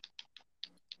weird.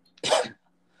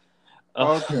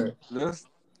 okay.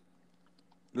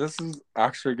 This is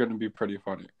actually going to be pretty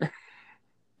funny.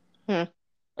 Hmm.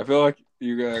 I feel like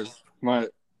you guys might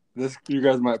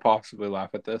possibly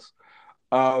laugh at this.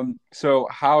 So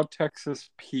how Texas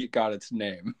Pete got its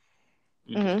name?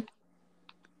 Mhm.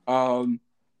 Mm-hmm. Um,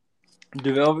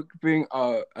 Developing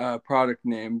a product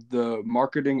name, the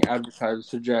marketing advertiser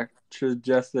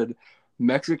suggested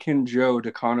Mexican Joe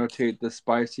to connotate the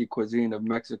spicy cuisine of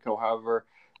Mexico. However,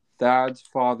 Thad's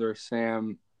father,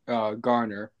 Sam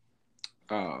Garner,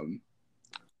 um,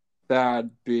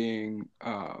 Thad being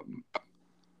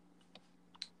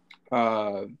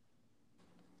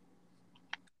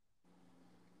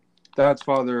Thad's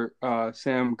father,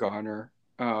 Sam Garner.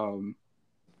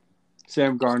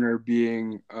 Sam Garner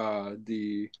being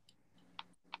the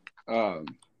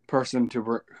person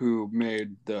who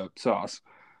made the sauce.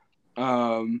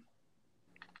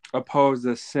 Opposed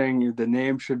this, saying the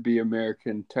name should be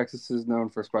American. Texas is known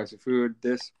for spicy food.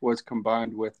 This was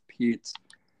combined with Pete,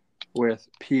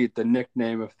 the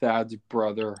nickname of Thad's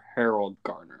brother, Harold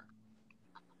Garner.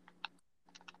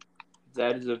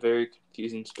 That is a very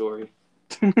confusing story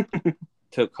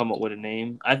to come up with a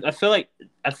name. I feel like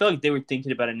they were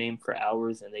thinking about a name for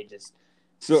hours, and they just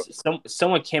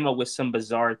someone came up with some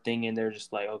bizarre thing, and they're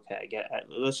just like, okay,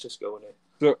 let's just go with it.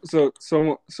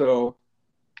 So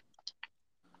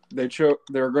they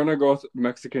were gonna go with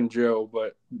Mexican Joe,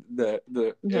 but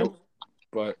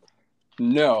but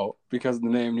no, because the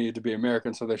name needed to be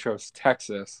American, so they chose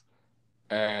Texas,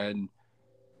 and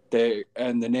the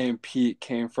name Pete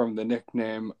came from the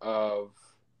nickname of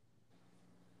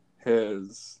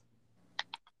Thad's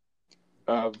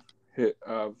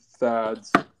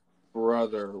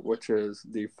brother, which is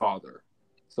the father.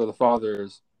 So the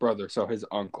father's brother, so his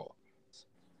uncle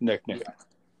nickname. Yeah.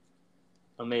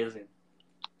 Amazing.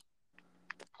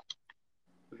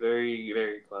 Very,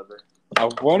 very clever.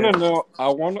 We're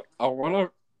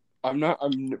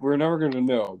never gonna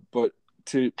know, but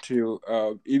to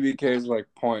EBK's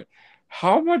point,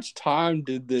 how much time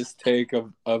did this take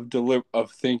of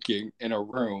thinking in a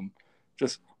room?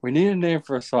 Just, we need a name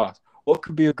for a sauce. What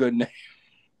could be a good name?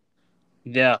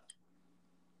 Yeah.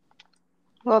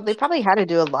 Well, they probably had to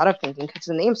do a lot of thinking because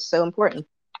the name's so important.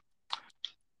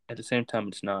 At the same time,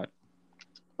 it's not.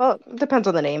 Well, it depends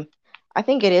on the name. I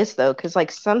think it is though, because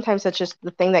sometimes that's just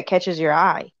the thing that catches your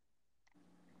eye.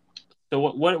 So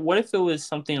what if it was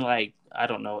something like, I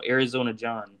don't know, Arizona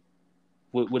John?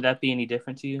 Would that be any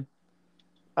different to you?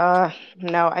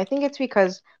 No, I think it's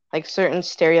because certain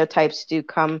stereotypes do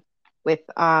come with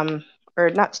or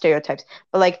not stereotypes,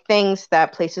 but things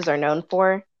that places are known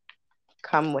for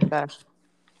come with a.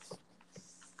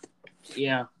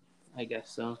 Yeah, I guess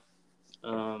so.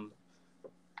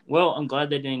 Well, I'm glad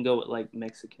they didn't go with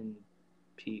Mexican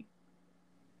Pete.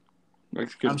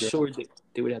 I'm sure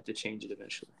they would have to change it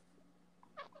eventually.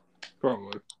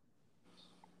 Probably.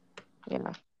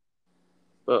 Yeah.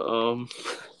 But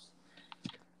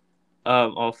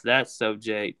off that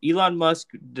subject, Elon Musk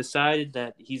decided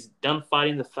that he's done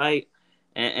fighting the fight,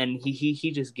 and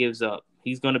he just gives up.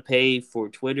 He's gonna pay for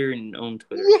Twitter and own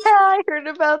Twitter. Yeah, I heard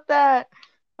about that.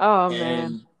 Oh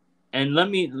man. And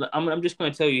I'm just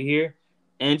gonna tell you here,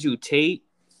 Andrew Tate,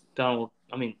 Donald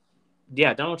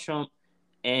Trump,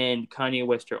 and Kanye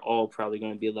West are all probably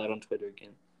gonna be allowed on Twitter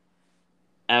again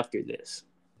after this.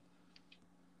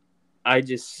 He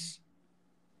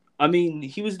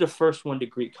was the first one to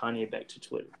greet Kanye back to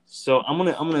Twitter. So I'm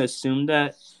gonna assume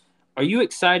that. Are you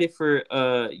excited for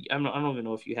I don't even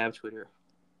know if you have Twitter.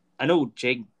 I know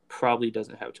Jake probably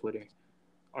doesn't have Twitter.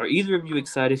 Are either of you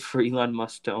excited for Elon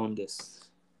Musk to own this?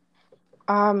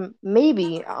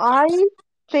 Maybe. I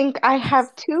think I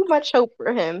have too much hope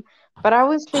for him, but I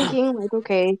was thinking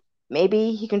okay,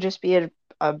 maybe he can just be a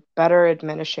better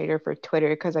administrator for Twitter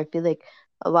because I feel like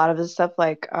a lot of the stuff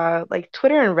like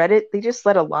Twitter and Reddit, they just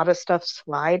let a lot of stuff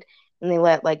slide and they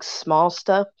let small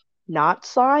stuff not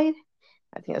slide.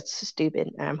 I think that's stupid,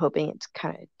 and I'm hoping it's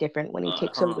kind of different when he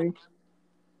takes over.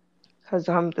 Because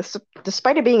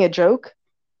despite it being a joke,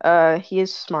 he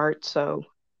is smart, so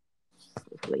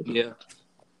hopefully. Yeah.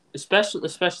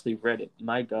 Especially Reddit.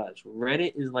 My gosh,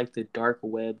 Reddit is like the dark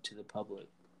web to the public.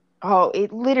 Oh,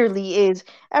 it literally is.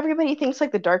 Everybody thinks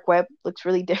the dark web looks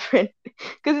really different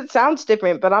because it sounds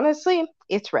different, but honestly,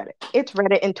 it's Reddit. It's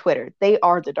Reddit and Twitter. They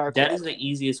are the dark web. That is the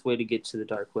easiest way to get to the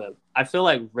dark web. I feel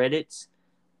like Reddit's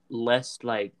less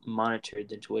monitored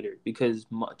than Twitter because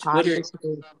Twitter.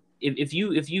 If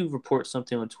you report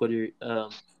something on Twitter,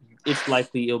 it's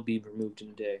likely it'll be removed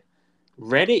in a day.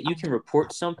 Reddit, you can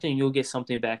report something, you'll get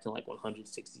something back in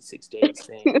 166 days.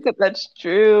 That's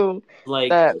true.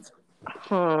 I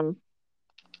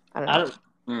don't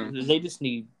know. They just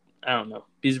need. I don't know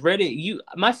because Reddit.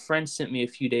 My friend sent me a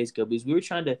few days ago because we were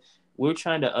trying to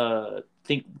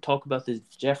talk about this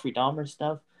Jeffrey Dahmer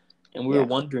stuff, and we were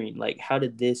wondering how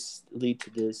did this lead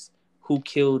to this? Who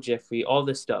killed Jeffrey? All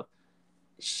this stuff.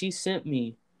 She sent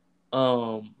me.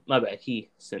 My bad.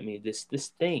 He sent me this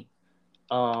thing.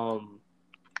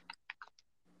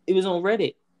 It was on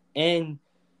Reddit, and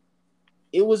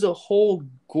it was a whole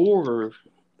gore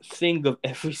thing of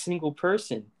every single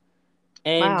person.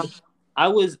 And I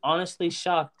was honestly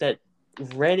shocked that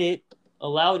Reddit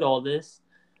allowed all this.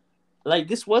 like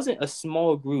this wasn't a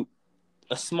small group,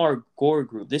 a small gore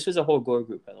group. This was a whole gore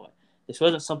group, by the way. This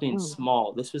wasn't something Mm.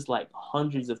 small. This was like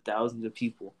hundreds of thousands of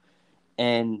people.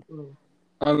 And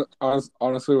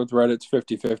Honestly, with Reddit, it's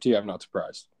 50-50. I'm not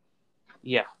surprised.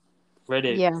 yeah,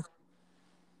 Reddit. Yeah.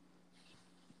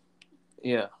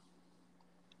 Yeah.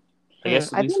 I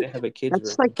guess at I least think they have a kids that's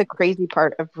version. like the crazy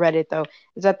part of Reddit though,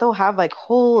 is that they'll have like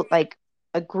whole like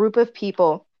a group of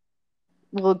people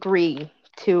will agree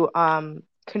to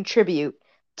contribute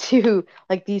to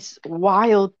like these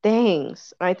wild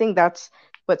things. And I think that's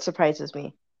what surprises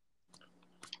me,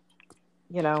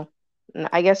 you know. And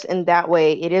I guess in that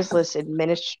way it is less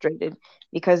administrated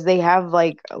because they have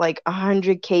like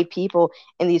 100K people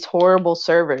in these horrible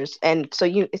servers. And so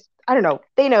I don't know.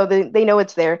 They know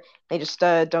it's there. They just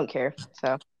don't care.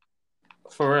 So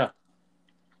For real.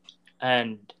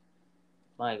 And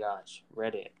my gosh,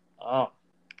 Reddit. Oh,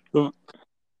 The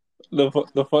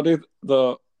the funny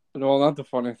the well, not the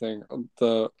funny thing.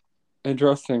 The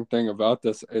interesting thing about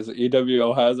this is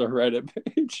EWO has a Reddit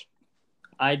page.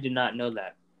 I did not know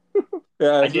that.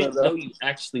 Yeah, I didn't know you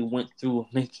actually went through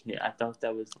making it. I thought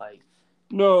that was like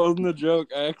no, it wasn't a joke.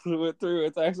 I actually went through.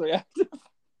 It's actually active.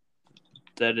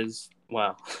 that is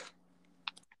wow.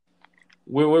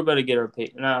 We're about to get our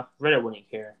page. Nah, Reddit wouldn't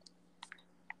care.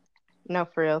 no,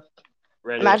 for real.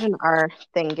 Reddit. Imagine our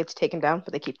thing gets taken down,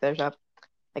 but they keep theirs up.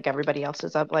 Like everybody else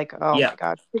is up. Like, oh Yeah. my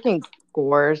God. Freaking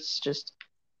gore is just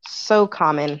so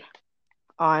common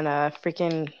on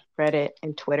freaking Reddit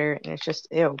and Twitter. And it's just,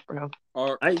 ew, bro.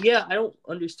 I don't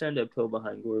understand the appeal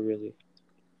behind gore really.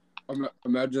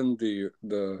 Imagine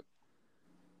the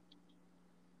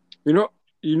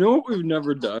you know what we've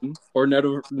never done or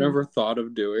never thought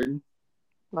of doing?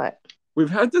 What? We've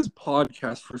had this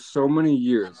podcast for so many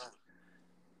years,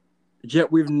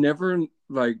 yet we've never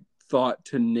like thought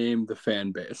to name the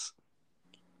fan base.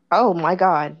 Oh my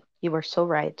God. You were so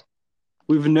right.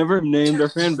 We've never named our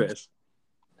fan base.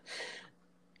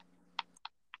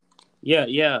 Yeah.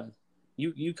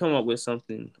 You come up with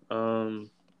something.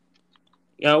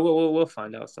 Yeah, we'll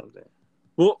find out something.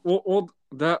 Well,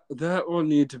 that will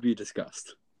need to be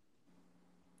discussed.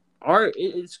 Our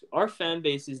fan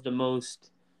base is the most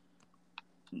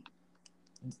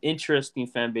interesting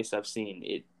fan base I've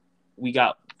seen. We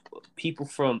got people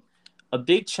from a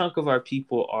big chunk of our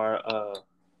people are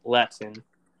Latin,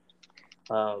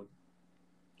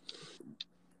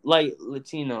 like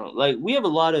Latino. Like we have a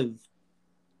lot of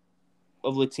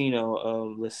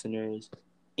Latino listeners,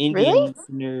 Indian Really?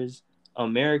 listeners,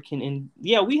 American, and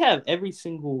yeah, we have every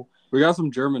single. We got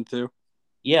some German too.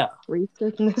 Yeah, Race,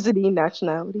 ethnicity,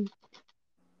 nationality.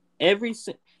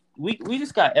 We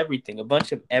just got everything, a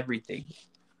bunch of everything.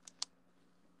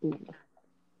 Ooh.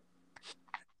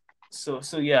 So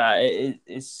yeah,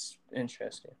 it's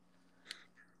interesting.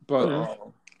 But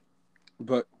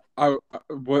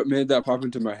what made that pop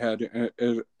into my head, and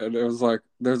it was like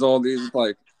there's all these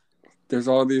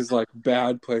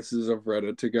bad places of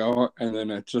Reddit to go, and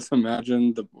then I just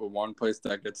imagine the one place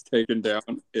that gets taken down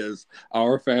is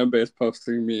our fan base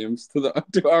posting memes to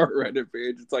our Reddit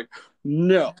page. It's like,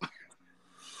 no.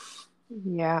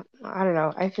 Yeah, I don't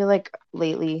know. I feel like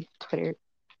lately Twitter.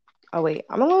 Oh wait,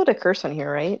 I'm allowed to curse on here,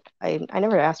 right? I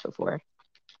never asked before.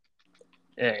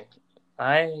 Hey,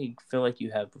 I feel like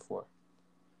you have before.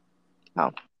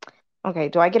 Oh, okay.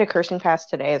 Do I get a cursing pass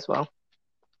today as well?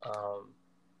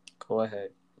 Go ahead.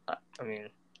 I mean,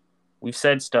 we've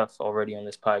said stuff already on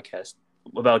this podcast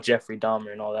about Jeffrey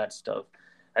Dahmer and all that stuff.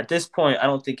 At this point, I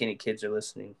don't think any kids are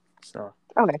listening. So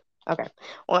Okay.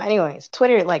 Well, anyways,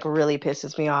 Twitter like really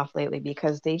pisses me off lately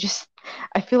because they just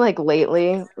I feel like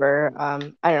lately or I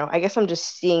don't know, I guess I'm just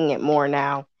seeing it more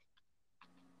now.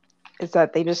 Is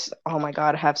that they just oh my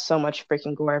God, have so much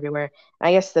freaking gore everywhere. And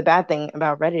I guess the bad thing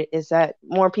about Reddit is that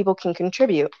more people can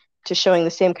contribute to showing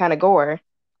the same kind of gore.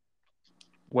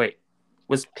 wait,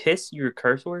 was piss your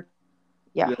curse word?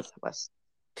 Yeah, Yes. it was.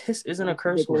 Piss isn't a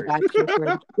curse word. Bad curse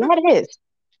word. Yeah, it is.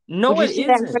 No, Would you it see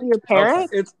that in isn't. front of your Okay.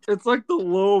 parents? It's like the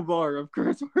low bar of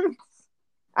curse words.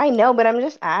 I know, but I'm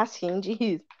just asking.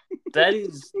 Jeez. That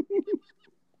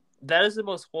is the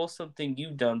most wholesome thing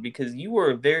you've done because you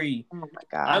were very. Oh my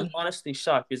God. I'm honestly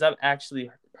shocked because I've actually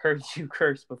heard you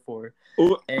curse before,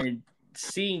 and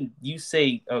seeing you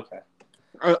say okay.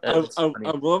 I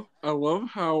love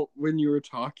how when you were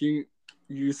talking,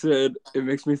 you said it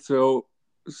makes me so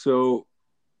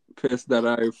pissed that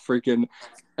I freaking,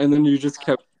 and then you just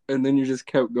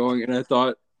kept going, and I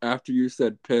thought after you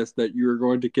said pissed that you were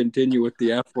going to continue with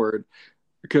the F word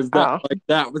because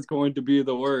that was going to be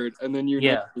the word, and then you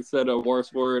said a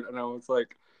worse word, and I was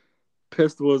like,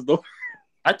 pissed was the.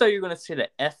 I thought you were gonna say the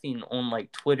effing on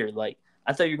like Twitter. Like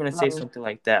I thought you were gonna say something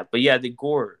like that, but yeah, the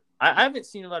gore. I haven't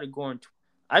seen a lot of gore.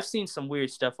 I've seen some weird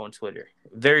stuff on Twitter.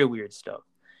 Very weird stuff.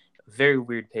 Very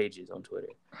weird pages on Twitter.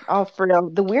 Oh, for real.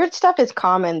 The weird stuff is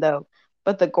common though,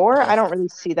 but the gore I don't really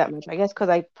see that much. I guess because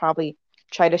I probably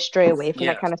try to stray away from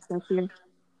that kind of stuff here.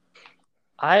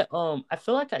 I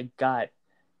feel like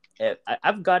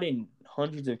I've gotten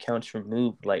hundreds of accounts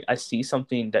removed. Like I see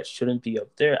something that shouldn't be up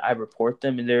there, I report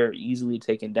them and they're easily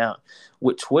taken down.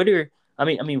 With Twitter, I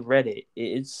mean Reddit,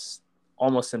 it's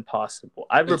almost impossible.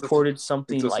 I reported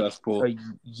something like cesspool. a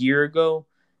year ago.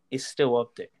 It's still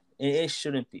up there. It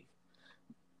shouldn't be.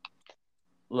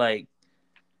 Like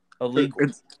illegal.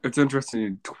 It's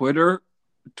interesting. Twitter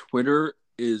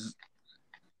is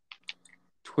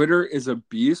a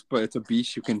beast, but it's a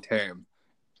beast you can tame.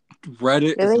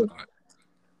 Reddit is not.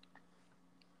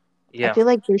 Yeah. I feel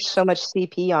like there's so much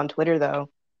CP on Twitter though.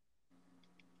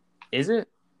 Is it?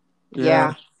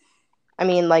 Yeah. I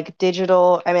mean, like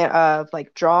digital. I mean,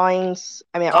 like drawings.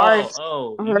 I mean, art.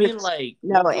 Oh, you mean like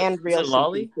and real is it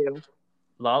Lolly? CP too.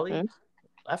 Lolly? Hmm?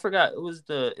 I forgot. It was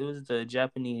the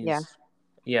Japanese. Yeah.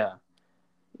 Yeah.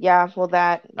 Yeah. Well,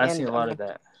 that. I've seen a lot of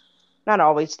that. Not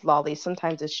always Lolly.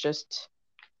 Sometimes it's just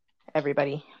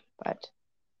everybody. But.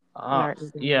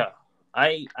 Yeah.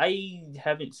 I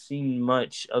haven't seen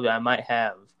much of it. I might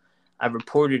have. I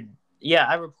reported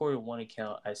one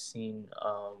account I seen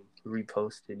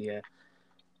reposted. Yeah.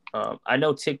 I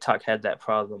know TikTok had that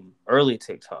problem. Early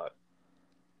TikTok.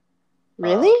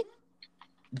 Really?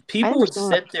 People would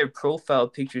set their profile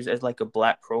pictures as like a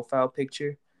black profile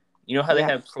picture. You know how they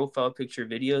have profile picture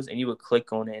videos, and you would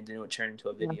click on it, and then it would turn into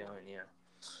a video. And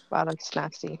wow, that's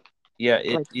nasty. Yeah,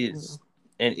 it is.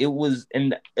 And it was,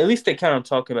 and at least the account I'm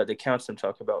talking about, the accounts I'm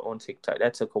talking about on TikTok,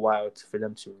 that took a while for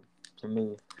them to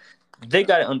remove. They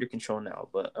got it under control now,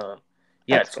 but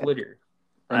that's Twitter.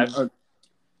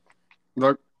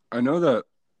 Look, I know that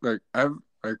I'm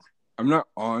not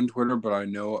on Twitter, but I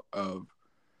know of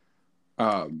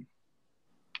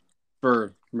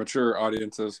for mature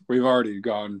audiences, we've already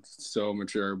gone so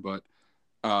mature, but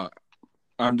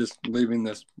I'm just leaving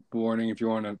this warning. If you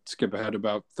want to skip ahead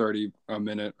about 30 a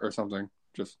minute or something,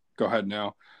 just go ahead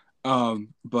now.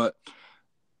 But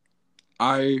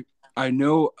I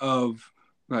know of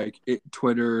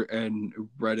Twitter and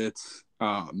Reddit's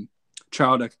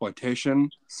child exploitation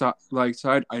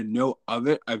side. I know of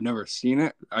it. I've never seen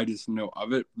it. I just know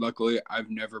of it. Luckily, I've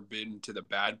never been to the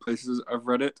bad places of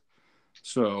Reddit,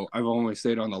 so I've only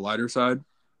stayed on the lighter side.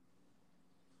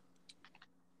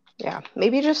 Yeah,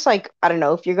 maybe just I don't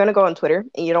know, if you're gonna go on Twitter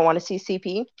and you don't want to see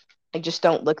CP, just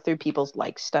don't look through people's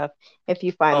liked stuff. If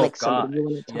you find somebody you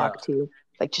want to talk to,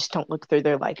 just don't look through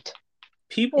their liked.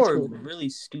 People are really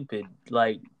stupid.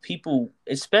 People,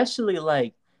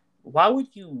 especially why would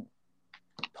you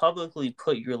publicly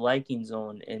put your likings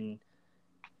on? And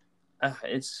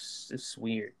it's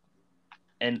weird.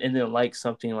 And then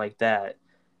something like that.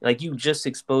 You just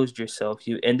exposed yourself,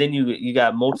 and then you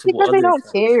got multiple. Because they don't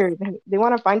care. They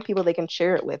want to find people they can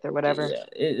share it with or whatever.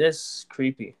 Yeah, that's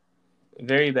creepy,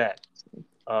 very bad.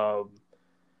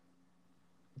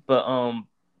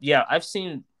 Yeah, I've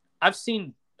seen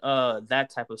that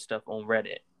type of stuff on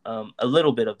Reddit. A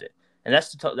little bit of it, and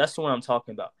that's the one I'm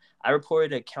talking about. I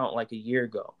reported an account a year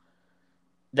ago.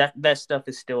 That stuff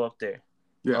is still up there.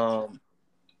 Yeah.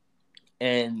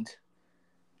 And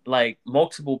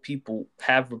multiple people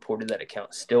have reported that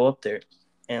account still up there.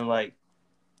 And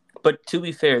but to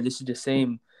be fair, this is the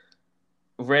same.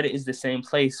 Reddit is the same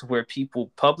place where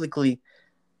people publicly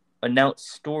announce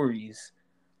stories.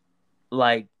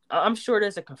 I'm sure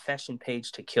there's a confession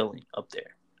page to killing up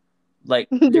there.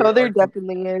 No, there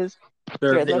definitely is.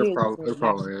 There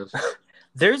probably is.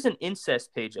 There's an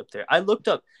incest page up there. I looked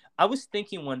up. I was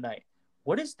thinking one night,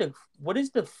 what is the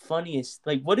funniest,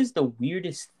 what is the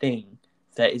weirdest thing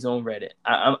that is on Reddit?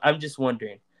 I'm just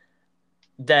wondering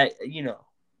that,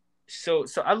 so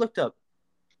I looked up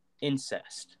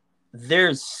incest.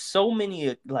 There's so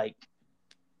many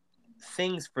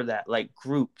things for that,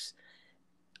 groups.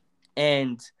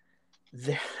 And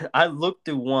I looked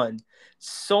through one,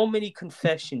 so many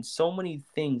confessions, so many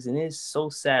things, and it's so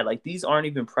sad. These aren't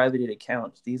even private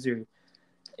accounts.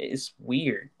 It's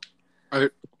weird. I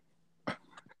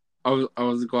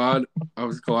was glad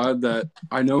that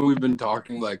I know we've been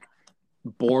talking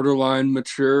borderline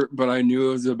mature, but I knew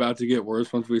it was about to get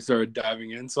worse once we started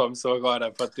diving in. So I'm so glad I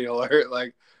put the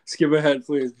alert skip ahead,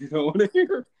 please, if you don't want to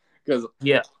hear, because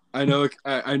I know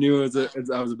I knew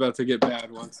I was about to get bad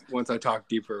once I talked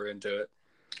deeper into it.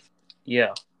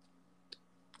 Yeah,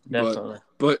 definitely.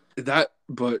 But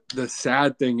the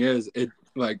sad thing is it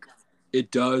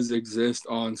does exist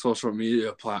on social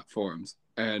media platforms,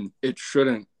 and it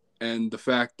shouldn't and the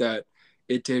fact that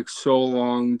it takes so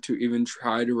long to even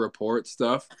try to report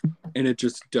stuff and it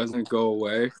just doesn't go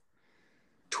away.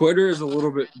 Twitter is a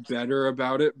little bit better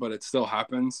about it, but it still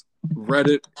happens.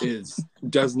 Reddit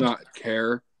does not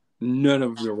care. None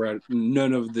of the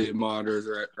modders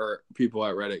or people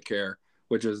at Reddit care,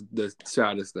 which is the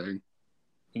saddest thing.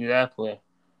 Exactly.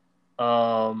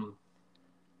 Agreed.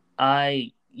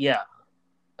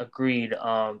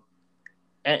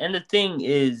 And the thing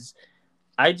is,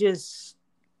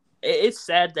 it's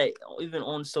sad that even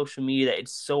on social media that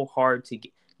it's so hard to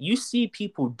get. You see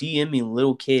people DMing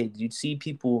little kids. You see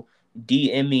people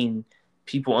DMing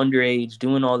people underage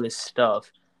doing all this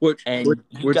stuff. You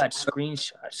got screen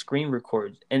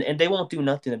records, and they won't do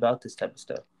nothing about this type of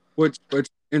stuff. Which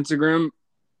Instagram,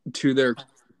 to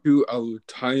a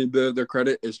tiny bit of their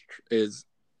credit, is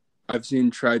I've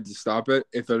seen tried to stop it.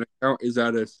 If an account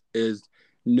is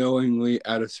knowingly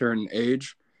at a certain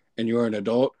age and you're an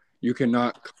adult, you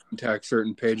cannot contact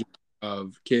certain pages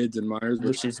of kids and minors,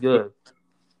 which is good.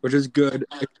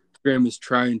 Instagram is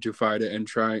trying to fight it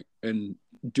and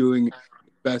doing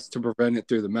best to prevent it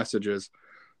through the messages.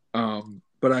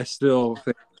 But I still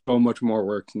think so much more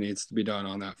work needs to be done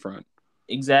on that front.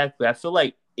 Exactly. I feel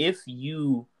like if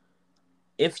you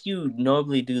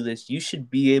normally do this, you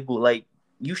should be able,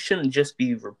 you shouldn't just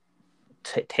be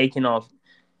taking off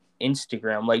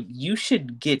Instagram. Like, you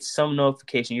should get some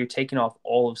notification you're taking off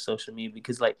all of social media,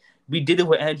 because we did it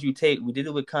with Andrew Tate, we did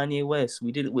it with Kanye West,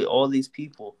 we did it with all these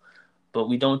people, but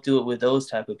we don't do it with those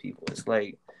type of people. It's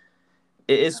like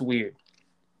it's weird.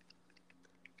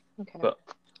 Okay. But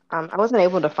I wasn't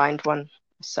able to find one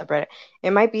subreddit.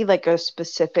 It might be like a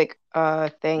specific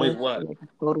thing. Wait, what? Like a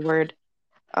code word.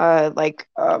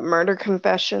 Murder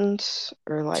confessions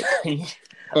or like.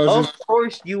 Of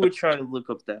course, you would try to look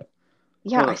up that.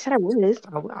 Yeah, I said I would.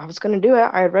 I was gonna do it.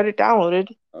 I had read it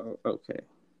downloaded. Oh, okay.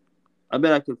 I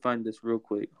bet I could find this real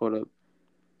quick. Hold up.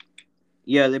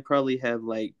 Yeah, they probably have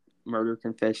like murder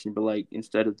confession, but like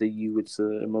instead of the U, it's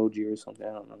an emoji or something.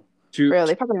 I don't know. Really,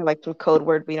 they probably have like some code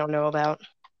word we don't know about.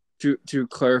 To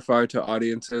clarify to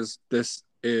audiences, this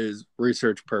is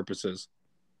research purposes.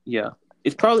 Yeah,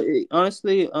 it's probably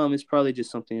it's probably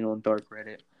just something on dark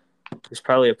Reddit. There's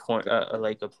probably a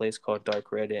place called dark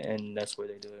Reddit, and that's where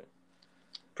they do it.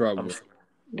 Probably.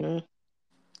 Mm.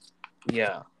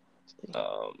 Yeah.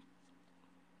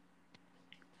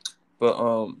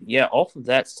 But yeah, off of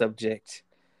that subject,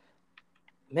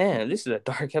 man, this is a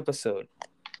dark episode.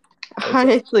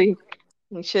 Honestly,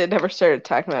 we should have never started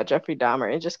talking about Jeffrey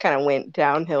Dahmer. It just kind of went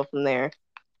downhill from there.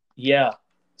 Yeah,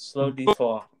 slow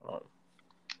default.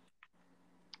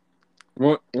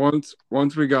 Once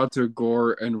we got to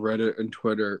gore and Reddit and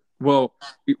Twitter, well,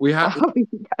 we had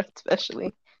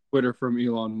especially Twitter from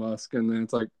Elon Musk, and then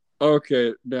it's like,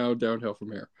 okay, now downhill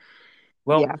from here.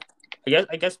 Well, yeah.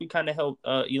 I guess we kind of helped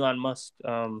Elon Musk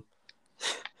with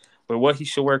what he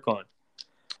should work on.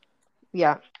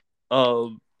 Yeah.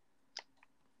 On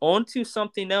to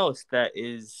something else that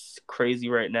is crazy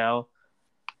right now.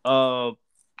 Scooby-Doo.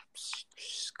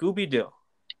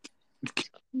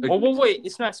 Wait,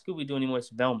 it's not Scooby-Doo anymore. It's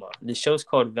Velma. The show's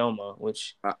called Velma,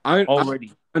 which I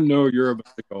know you're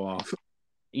about to go off.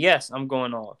 Yes, I'm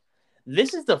going off.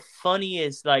 This is the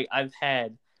funniest I've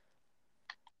had.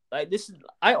 I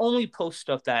only post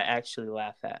stuff that I actually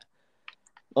laugh at.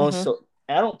 Also,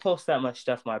 I don't post that much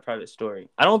stuff in my private story.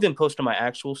 I don't even post on my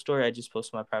actual story. I just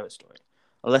post my private story,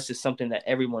 unless it's something that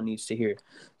everyone needs to hear.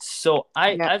 So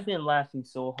I've been laughing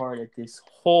so hard at this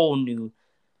whole new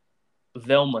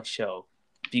Velma show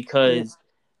because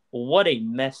what a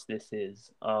mess this is.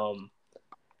 I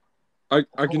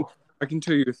can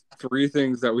tell you 3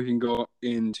 things that we can go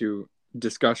into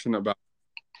discussion about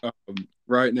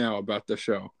right now about the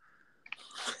show.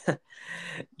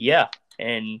 Yeah,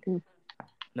 and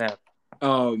now.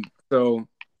 So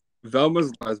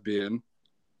Velma's lesbian.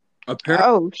 Apparently,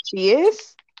 oh, she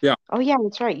is? Yeah. Oh, yeah,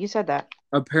 that's right. You said that.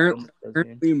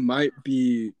 Apparently might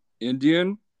be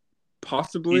Indian,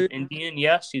 possibly. She's Indian,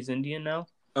 yeah. She's Indian now.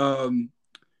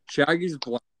 Shaggy's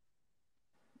black.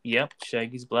 Yep,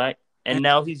 Shaggy's black. And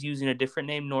now he's using a different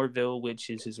name, Norville, which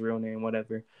is his real name,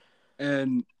 whatever.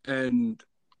 And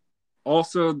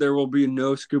also there will be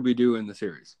no Scooby-Doo in the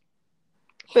series.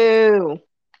 Boo.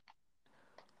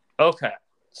 Okay,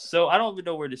 so I don't even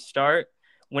know where to start.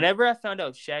 Whenever I found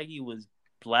out Shaggy was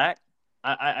black,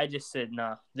 I just said,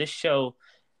 nah, this show,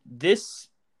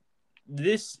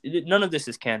 none of this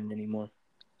is canon anymore.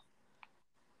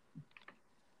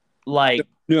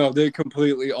 No, they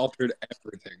completely altered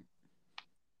everything.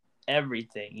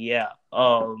 Everything, yeah.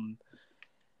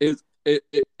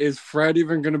 Is Fred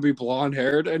even going to be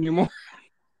blonde-haired anymore?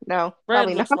 No, Fred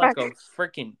probably not. looks like a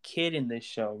freaking kid in this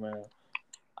show, man.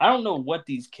 I don't know what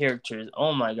these characters.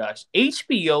 Oh my gosh,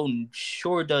 HBO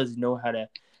sure does know how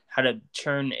to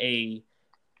turn a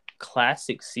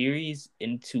classic series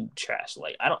into trash.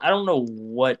 Like I don't know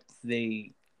what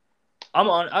they. I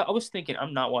was thinking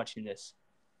I'm not watching this.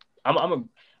 I'm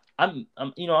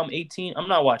 18. I'm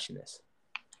not watching this.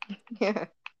 Yeah.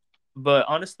 But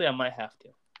honestly, I might have to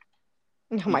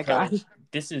Oh my God. because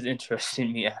this is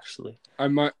interesting me actually. I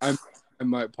might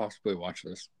possibly watch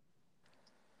this.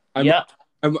 Yeah.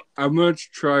 I'm gonna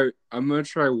try. I'm gonna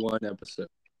try one episode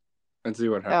and see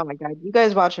what happens. Oh my God. You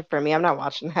guys watch it for me. I'm not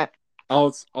watching that.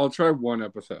 I'll try one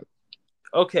episode.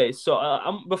 Okay.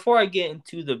 So before I get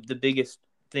into the biggest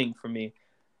thing for me,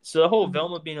 so the whole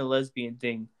Velma being a lesbian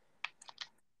thing,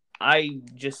 I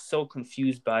just so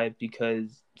confused by it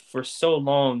because for so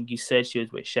long you said she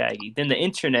was with Shaggy. Then the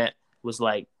internet was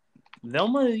like,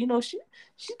 Velma, she's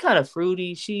kind of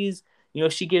fruity. She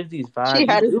gives these She vibes.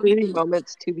 had her beauty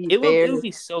moments, to be fair. It would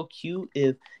be so cute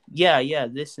if yeah,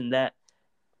 this and that.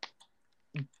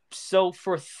 So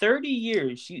for 30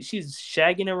 years she's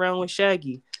shagging around with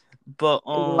Shaggy. But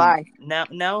Lie.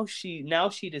 now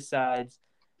she decides,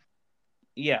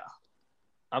 yeah,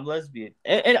 I'm lesbian.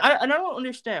 And I don't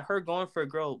understand her going for a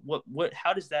girl. What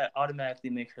how does that automatically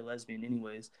make her lesbian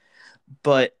anyways?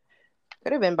 But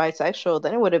Could have been bisexual.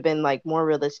 Then it would have been like more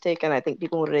realistic, and I think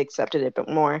people would have accepted it, but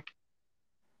more.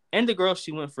 and the girl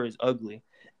she went for is ugly.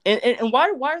 And why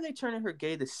are they turning her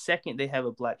gay the second they have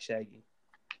a black Shaggy?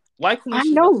 Why couldn't I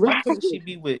she know, why right? couldn't she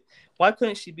be with why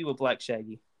couldn't she be with Black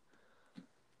Shaggy?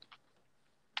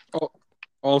 Oh,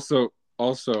 also,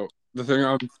 the thing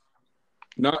I'm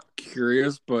not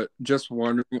curious, but just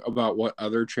wondering about what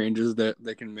other changes that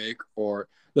they can make, or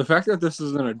the fact that this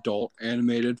is an adult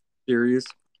animated series.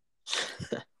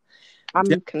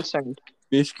 I'm concerned.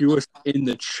 Promiscuous in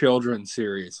the children's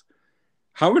series.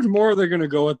 How much more are they going to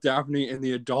go with Daphne in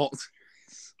the adult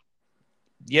series?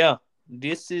 Yeah,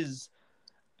 there's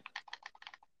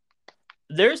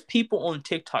people on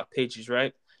TikTok pages,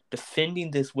 right,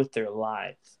 defending this with their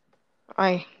lives.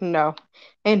 I know.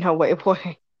 Ain't no way,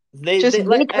 boy. Just They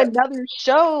like make another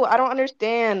show. I don't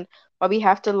understand why we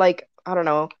have to like, I don't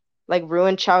know, like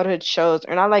ruin childhood shows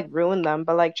or not like ruin them,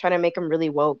 but like try to make them really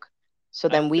woke. So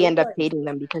I then we feel end up like hating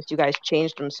them because you guys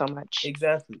changed them so much.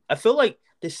 exactly. I feel like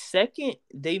the second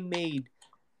they made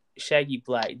Shaggy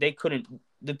Black, they couldn't.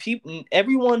 The people,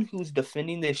 everyone who's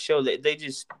defending this show, they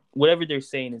just whatever they're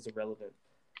saying is irrelevant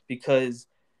because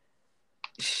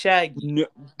Shaggy. No,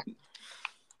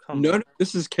 Come none on. of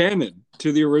this is canon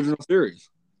to the original series.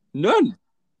 None.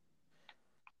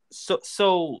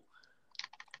 So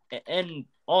and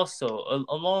also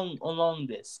along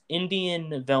this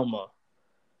Indian Velma,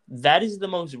 that is the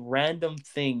most random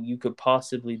thing you could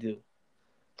possibly do.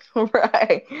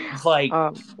 Right. Like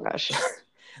Oh my gosh.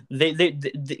 they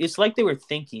it's like they were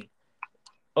thinking,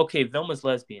 okay, Velma's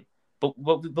lesbian, but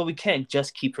we can't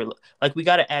just keep her like we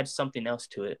got to add something else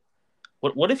to it.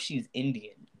 What if she's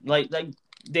Indian? Like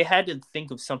they had to think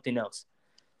of something else.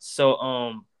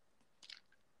 So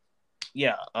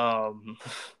yeah,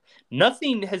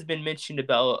 nothing has been mentioned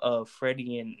about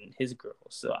Freddie and his girl.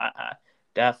 So I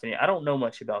definitely I don't know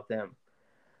much about them.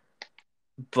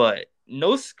 But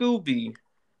no Scooby.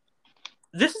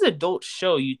 This is an adult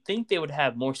show. You'd think they would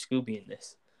have more Scooby in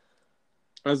this.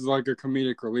 As like a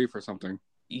comedic relief or something.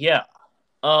 Yeah.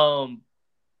 Um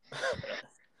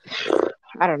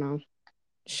I don't know.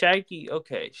 Shaggy,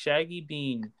 okay. Shaggy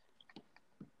being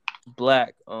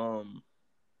black.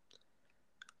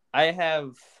 I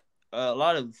have a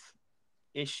lot of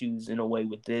issues in a way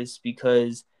with this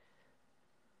because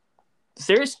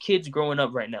there's kids growing up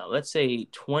right now. Let's say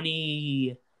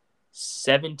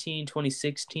 2017,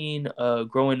 2016,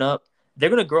 growing up. They're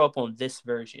going to grow up on this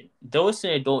version. Though it's an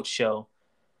adult show,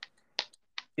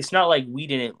 it's not like we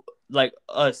didn't, like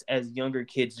us as younger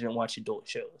kids didn't watch adult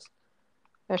shows.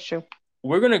 That's true.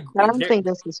 We're going I to, don't think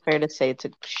this is fair to say it's a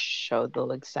show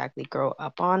they'll exactly grow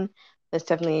up on. It's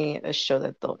definitely a show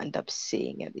that they'll end up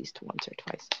seeing at least once or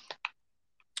twice.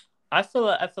 I feel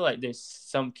like there's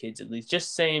some kids at least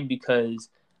just saying because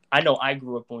I know I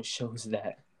grew up on shows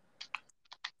that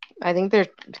I think their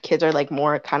kids are like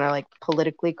more kind of like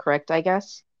politically correct, I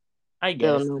guess. I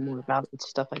They'll guess know more about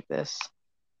stuff like this.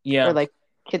 yeah Or like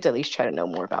kids at least try to know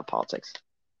more about politics.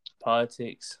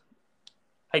 politics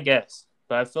I guess,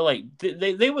 but I feel like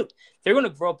they're gonna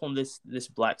grow up on this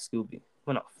Black Scooby.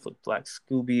 Well, not Black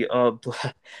Scooby,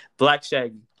 Black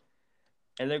Shaggy,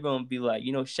 and they're gonna be like,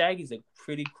 Shaggy's a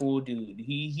pretty cool dude.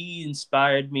 He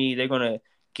inspired me. They're gonna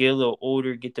get a little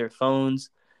older, get their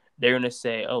phones. They're gonna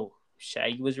say, oh,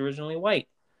 Shaggy was originally white.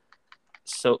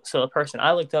 So a person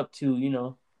I looked up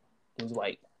to, was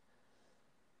white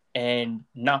and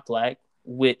not black,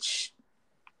 which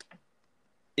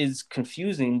is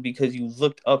confusing because you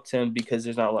looked up to him because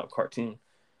there's not a lot of cartoon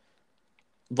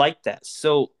like that.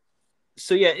 So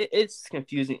yeah, it's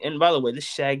confusing. And by the way, this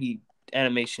Shaggy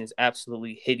animation is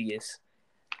absolutely hideous.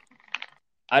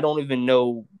 I don't even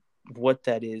know what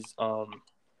that is.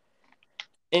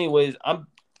 Anyways, I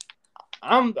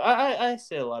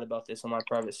say a lot about this on my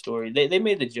private story. They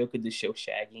made the joke of the show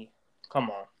Shaggy.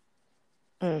 Come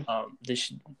on. They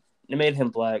made him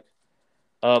black.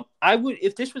 I would,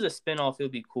 if this was a spinoff, it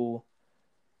would be cool.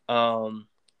 So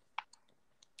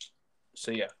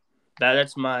yeah,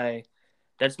 that's my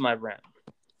rant.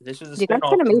 This was a You guys spinoff.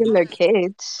 could have made them their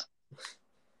kids.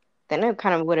 Then it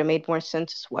kind of would have made more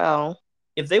sense as well.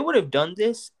 If they would have done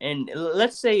this, and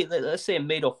let's say it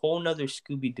made a whole nother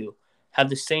Scooby Doo, have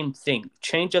the same thing,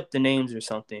 change up the names or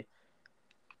something,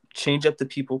 change up the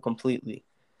people completely,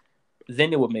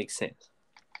 then it would make sense.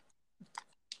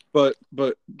 But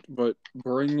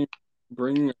bringing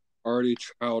already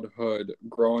childhood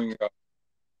growing up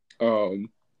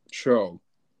show,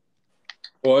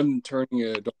 one turning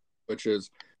it adult, which is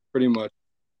pretty much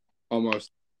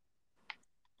almost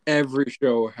every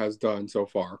show has done so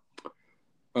far.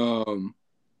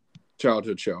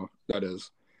 Childhood show, that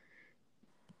is.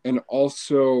 And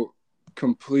also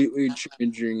completely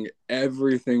changing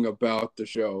everything about the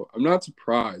show. I'm not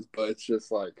surprised, but it's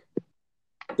just like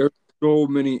there's so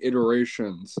many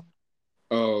iterations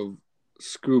of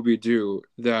Scooby-Doo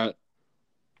that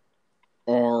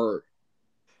are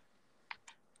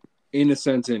in a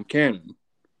sense in canon.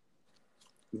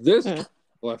 This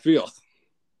left field.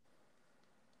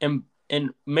 And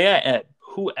may I add,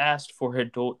 who asked for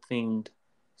adult themed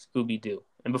Scooby Doo?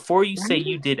 And before you say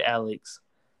you did, Alex,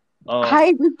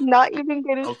 I was not even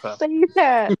gonna say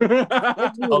that. Okay.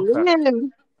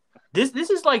 This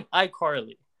is like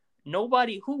iCarly.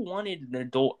 Nobody who wanted an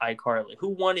adult iCarly. Who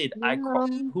wanted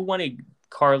Who wanted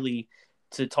Carly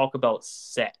to talk about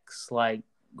sex? Like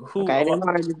who? Okay, I didn't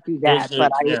want to do that,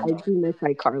 but I do miss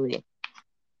iCarly.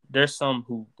 There's some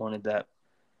who wanted that.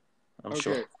 I'm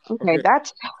sure. Okay,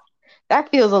 that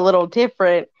feels a little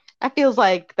different. That feels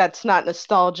like that's not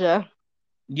nostalgia.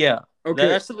 Yeah. Okay.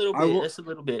 That's a little bit. That's a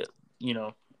little bit.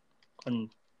 Undealt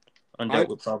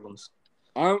with problems.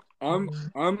 I'm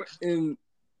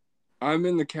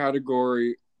in the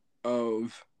category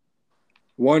of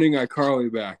wanting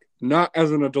iCarly back, not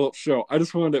as an adult show. I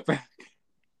just wanted it back.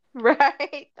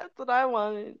 Right, that's what I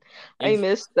wanted. I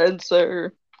miss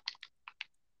Spencer.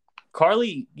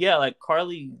 Carly, yeah, like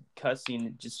Carly cussing,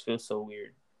 it just feels so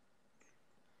weird.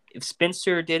 If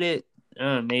Spencer did it,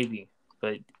 maybe,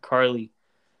 but Carly,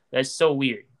 that's so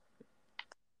weird.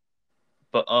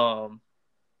 But I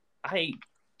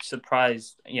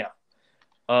surprised, yeah.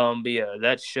 But yeah,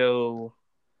 that show,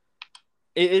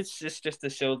 it's just a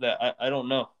show that I don't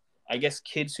know. I guess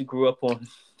kids who grew up on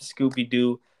Scooby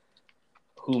Doo,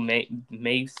 who may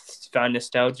find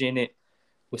nostalgia in it,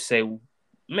 would say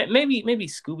maybe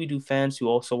Scooby Doo fans who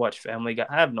also watch Family Guy.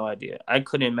 I have no idea. I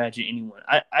couldn't imagine anyone.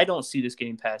 I don't see this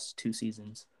getting past 2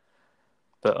 seasons,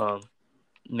 but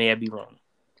may I be wrong?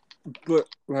 But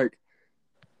like,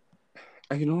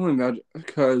 I can only imagine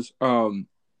because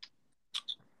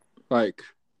like,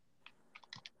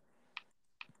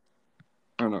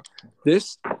 I don't know.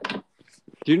 This,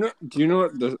 do you know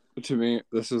what to me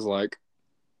this is like?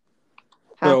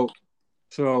 Huh?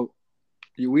 So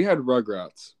we had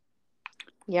Rugrats.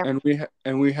 Yeah. And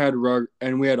we had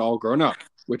All Grown Up,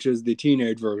 which is the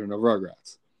teenage version of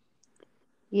Rugrats.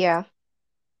 Yeah.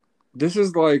 This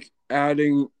is like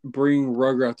bringing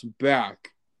Rugrats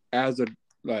back as an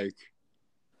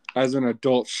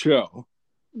adult show.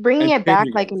 Bringing it back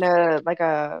like in a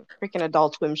freaking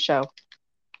Adult Swim show.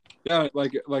 Yeah,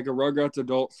 like a Rugrats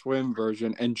Adult Swim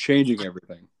version and changing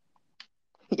everything.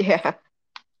 Yeah.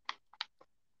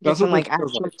 Get some like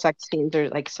actual sex scenes or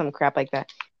like some crap like that.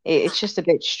 It's just a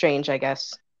bit strange, I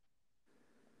guess.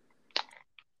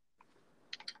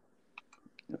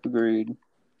 Agreed.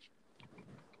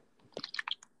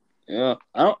 Yeah,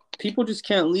 people just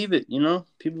can't leave it,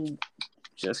 People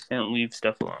just can't leave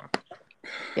stuff alone.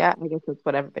 Yeah, I guess that's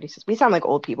what everybody says. We sound like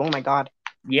old people. Oh my god.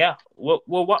 Yeah. Well,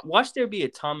 watch there be a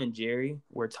Tom and Jerry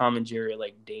where Tom and Jerry are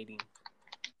like dating.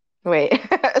 Wait,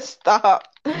 stop.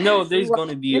 No, there's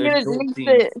gonna be adult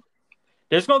theme.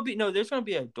 There's gonna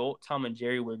be adult Tom and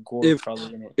Jerry where Gore's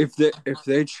probably in it. If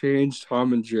they change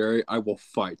Tom and Jerry, I will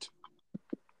fight.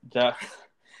 Now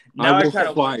I kind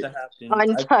of want it to happen.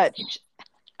 Untouched.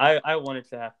 I want it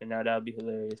to happen now. That would be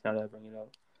hilarious. Now that I bring it up.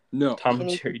 No, Tom and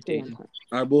Jerry dating.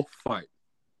 I will fight.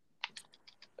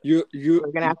 We're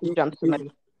gonna have to jump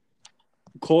somebody.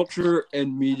 Culture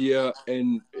and media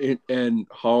and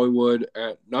Hollywood,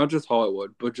 and not just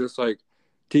Hollywood, but just like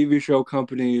TV show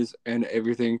companies and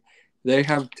everything, they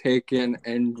have taken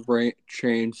and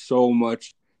changed so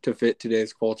much to fit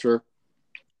today's culture.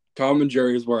 Tom and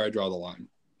Jerry is where I draw the line.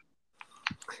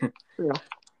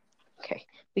 Okay,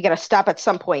 we gotta stop at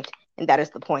some point, and that is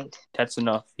the point. That's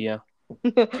enough. Yeah,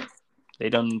 they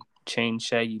done changed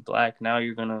Shaggy black. Now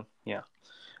you're gonna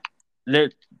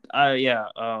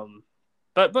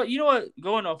But you know what?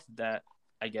 Going off of that,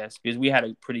 I guess because we had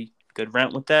a pretty good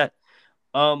rant with that.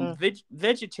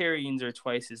 Vegetarians are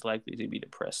twice as likely to be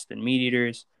depressed than meat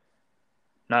eaters.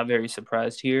 Not very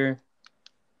surprised here.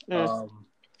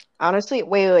 Honestly,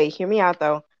 wait, hear me out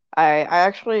though. I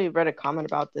actually read a comment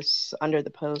about this under the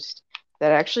post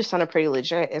that actually sounded pretty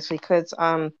legit. It's because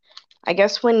I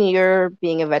guess when you're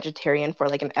being a vegetarian for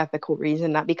like an ethical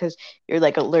reason, not because you're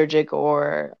like allergic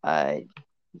or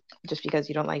just because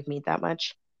you don't like meat that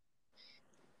much.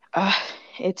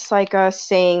 It's like us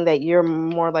saying that you're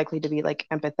more likely to be like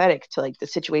empathetic to like the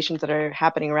situations that are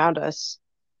happening around us,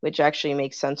 which actually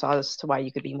makes sense as to why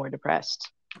you could be more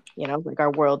depressed. You know, like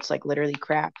our world's like literally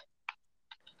crap.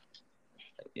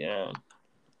 Yeah,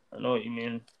 I know what you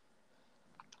mean.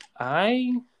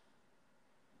 I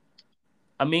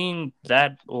mean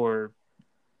that, or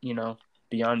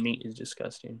Beyond Meat is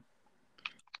disgusting.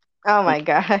 Oh my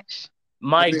gosh.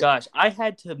 My gosh, I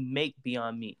had to make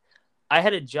Beyond Meat. I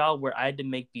had a job where I had to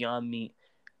make Beyond Meat.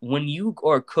 When you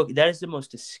are cooking, that is the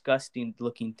most disgusting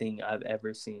looking thing I've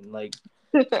ever seen. Like,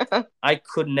 I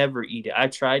could never eat it. I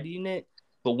tried eating it,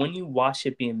 but when you watch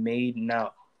it being made,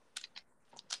 now.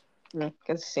 It's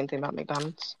the same thing about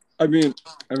McDonald's. I mean.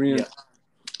 Yeah.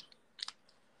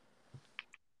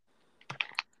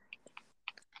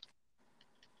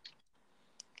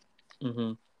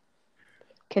 Mm-hmm.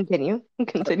 Continue.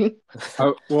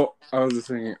 I was just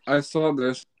thinking. I saw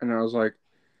this and I was like,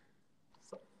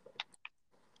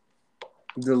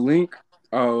 the link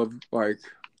of like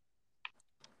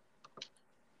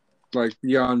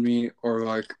Beyond Meat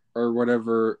or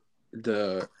whatever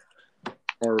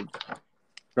or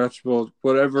vegetables,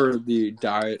 whatever the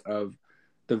diet of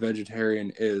the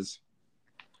vegetarian is.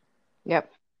 Yep.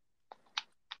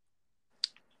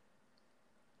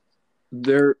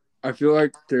 I feel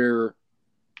like the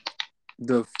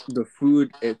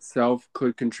food itself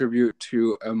could contribute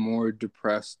to a more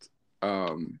depressed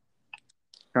kind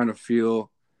of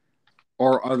feel,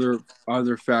 or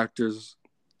other factors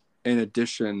in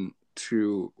addition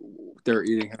to their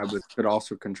eating habits could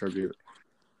also contribute.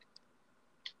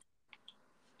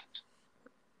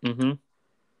 Mm-hmm.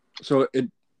 So it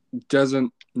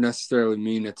doesn't necessarily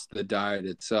mean it's the diet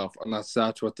itself, unless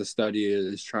that's what the study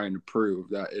is trying to prove,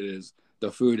 that it is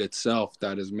the food itself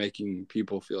that is making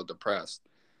people feel depressed.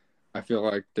 I feel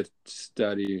like the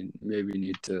study maybe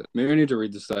need to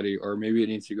read the study, or maybe it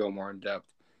needs to go more in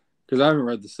depth, because I haven't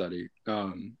read the study.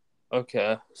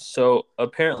 Okay, so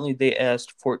apparently they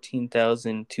asked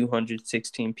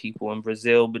 14,216 people in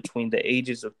Brazil between the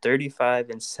ages of 35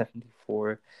 and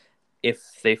 74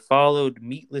 if they followed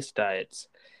meatless diets,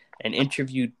 and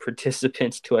interviewed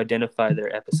participants to identify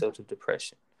their episodes of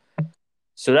depression.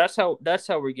 So that's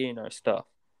how we're getting our stuff.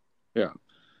 Yeah.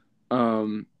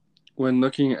 When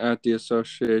looking at the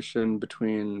association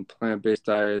between plant-based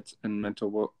diets and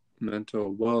mental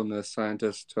wellness,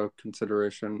 scientists took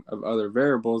consideration of other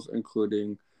variables,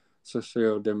 including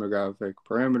socio-demographic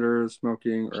parameters,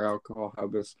 smoking or alcohol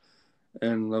habits,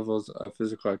 and levels of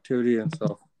physical activity and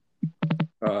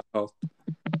health,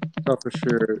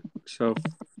 self-assured,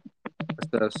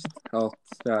 self-assessed health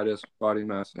status, body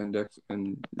mass index,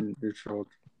 and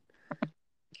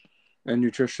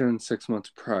nutrition 6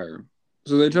 months prior.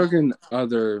 So they took in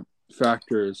other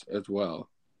factors as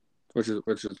well, which is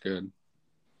good.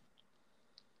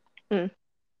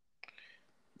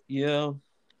 Yeah.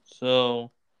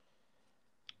 So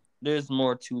there's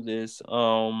more to this.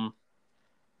 I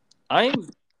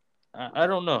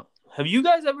don't know. Have you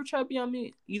guys ever tried Beyond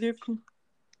Meat? Either of you?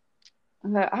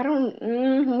 I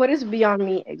don't. What is Beyond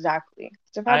Meat exactly?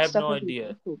 I have no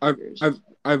idea.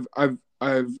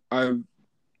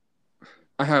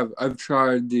 I've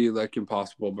tried the like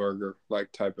Impossible Burger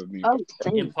type of meat. Oh,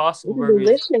 same. Impossible Burger.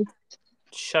 Delicious.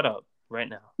 Shut up right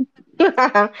now.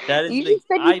 That is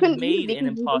I made an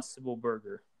Impossible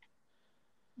Burger.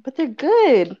 But they're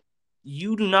good.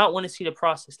 You do not want to see the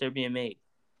process they're being made.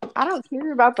 I don't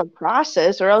care about the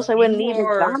process, or else I wouldn't eat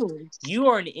McDonald's. You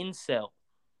are an incel.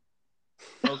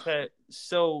 Okay,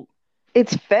 so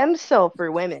it's femcel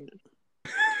for women.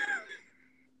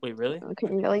 Wait, really? Okay,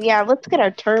 well, yeah. Let's get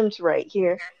our terms right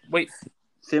here. Wait,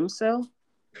 femcel?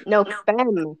 No,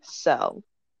 femcell.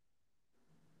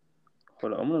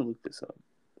 Hold on, I'm gonna look this up.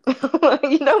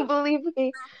 You don't believe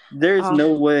me? There's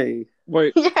no way.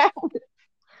 Wait, Yeah. wait,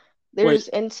 There's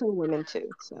incel women too.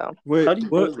 So wait. How do you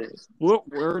know this? What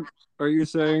word are you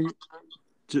saying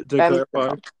to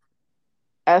clarify?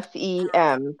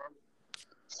 femcell.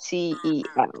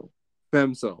 FEMCEL.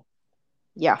 Femcell.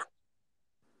 Yeah.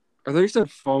 I thought you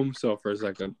said foam cell for a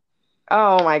second.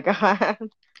 Oh my god.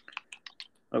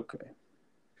 Okay.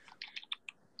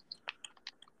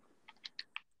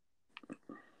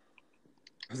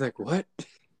 I was like, what?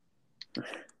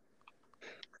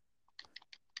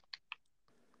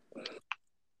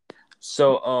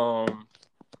 So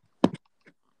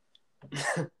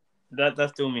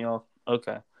that threw me off.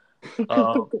 Okay.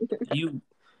 You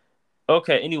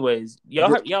okay? Anyways,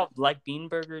 y'all have black bean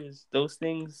burgers. Those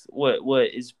things. What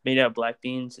is made out of black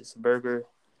beans? It's a burger.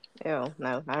 Ew,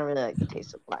 no, I don't really like the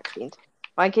taste of black beans.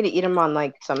 Well, I could eat them on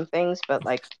like some things, but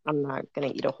like I'm not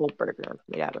gonna eat a whole burger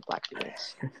made out of black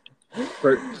beans.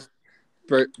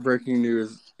 Breaking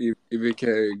news: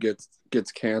 EBK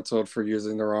gets canceled for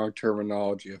using the wrong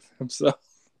terminology of himself.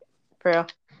 For real.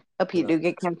 Hope you do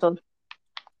get canceled.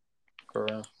 For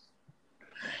real.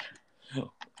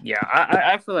 Yeah,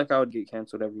 I feel like I would get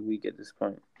canceled every week at this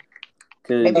point.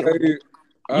 Cause Maybe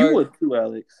you would too,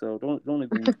 Alex. So don't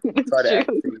even try to act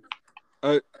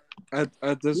safe.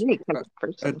 At unique type of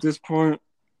person. this point,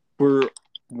 we're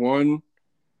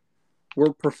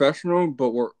professional,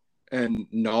 but we're and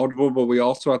knowledgeable, but we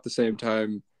also at the same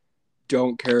time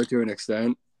don't care to an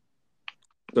extent.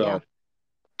 So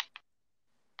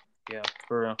yeah,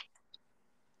 for real.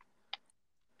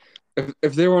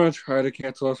 If they want to try to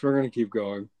cancel us, we're going to keep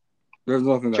going. There's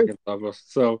nothing that can stop us.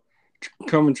 So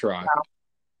come and try. Wow.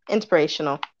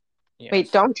 Inspirational. Yes.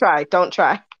 Wait, don't try. Don't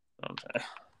try.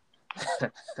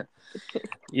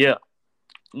 Yeah.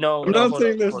 No, I'm not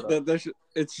saying hold on.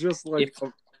 it's just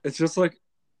like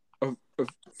a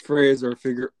phrase or a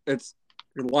figure. It's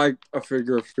like a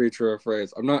figure of speech or a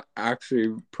phrase. I'm not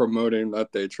actually promoting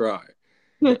that they try.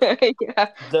 Yeah.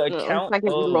 The account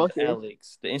of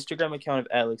Alex, the Instagram account of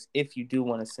Alex, if you do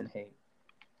want to send hate,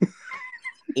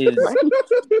 is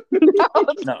no.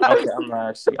 Okay,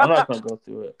 I'm not gonna go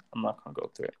through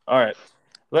it. All right,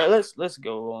 let's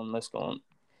go on.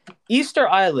 Easter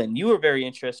Island. You were very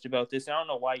interested about this. I don't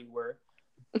know why you were,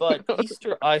 but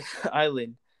Easter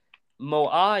Island,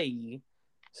 Moai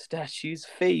statues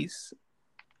face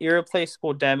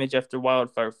irreplaceable damage after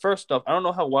wildfire. First off, I don't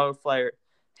know how wildfire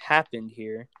happened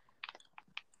here,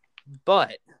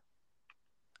 but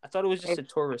I thought it was just a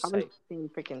tourist site. Same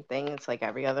freaking thing. It's like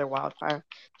every other wildfire,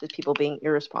 just people being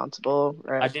irresponsible.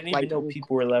 I didn't even know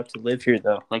people were allowed to live here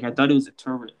though. Like I thought it was a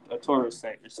tourist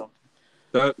site or something.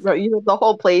 Bro, you know, the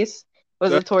whole place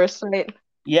was a tourist site.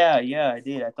 Yeah, I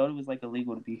did. I thought it was like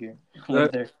illegal to be here.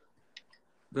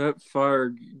 That fire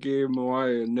gave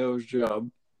Moai a nose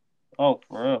job. Oh,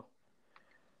 for real.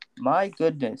 My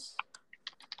goodness.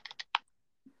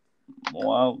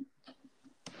 Wow.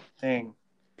 Dang.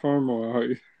 Poor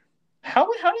Moai. How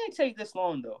did it take this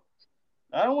long though?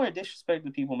 I don't want to disrespect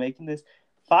the people making this.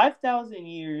 5,000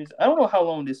 years. I don't know how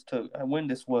long this took, when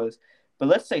this was, but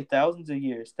let's say thousands of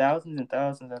years, thousands and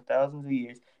thousands and thousands of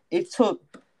years. It took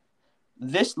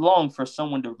this long for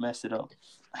someone to mess it up.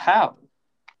 How?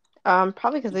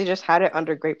 Probably because they just had it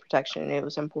under great protection and it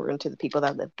was important to the people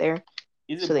that lived there.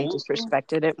 So they just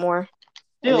respected it more.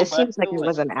 Still, and this seems like it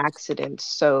was an accident,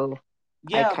 so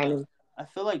yeah, I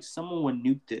feel like someone would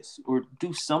nuke this or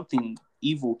do something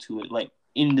evil to it, like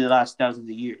in the last thousands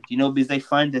of years, because they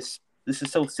find this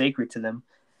is so sacred to them.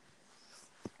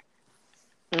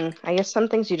 I guess some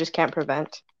things you just can't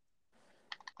prevent.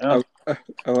 I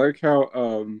like how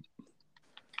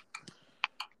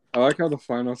the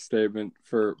final statement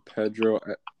for Pedro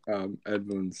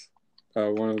Edmonds,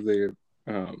 one of the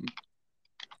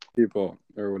people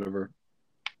or whatever,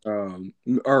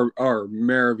 our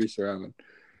mayor of Easter Island,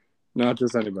 not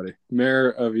just anybody,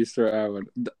 mayor of Easter Island.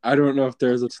 I don't know if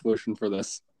there's a solution for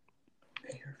this.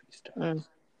 Mayor of Easter Island.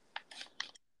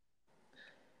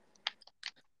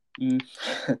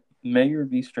 Mayor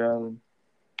of Easter Island.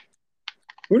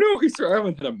 Who knew Easter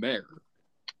Island had a mayor?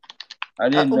 I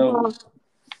didn't know.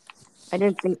 I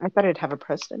thought it'd have a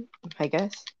president, I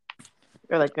guess.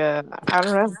 Or like I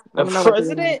don't know. A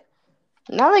president?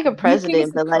 Not like a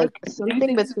president, but like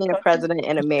something between a president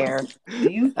and a mayor.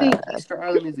 Do you think Easter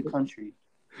Island is a country?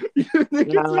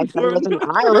 No, I thought it was an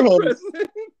island.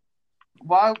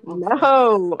 Why?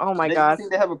 No. Oh my god. You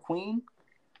think they have a queen?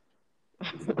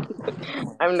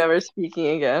 I'm never speaking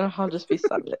again. I'll just be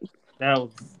silent. That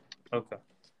was okay.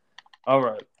 All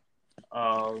right.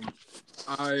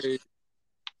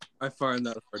 I find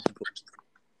that hard to believe.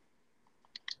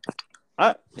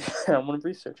 I want to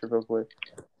research it real quick.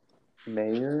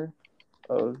 Mayor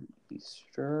of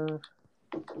Easter.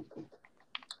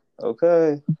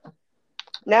 Okay.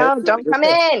 No, don't come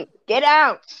in. Get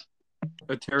out.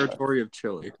 A territory of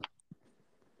Chile.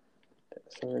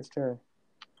 So it's turn.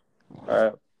 All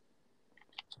right.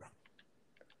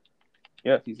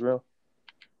 Yeah, he's real.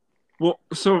 Well,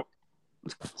 so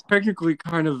technically,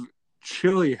 kind of,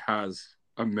 Chile has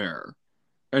a mayor,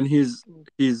 and it's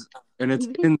in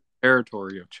the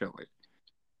territory of Chile.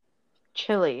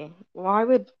 Chile. Why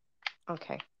would?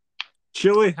 Okay.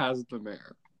 Chile has the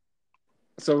mayor,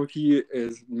 so he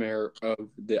is mayor of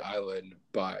the island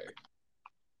by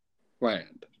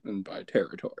land and by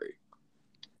territory.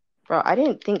 Bro, I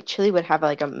didn't think Chile would have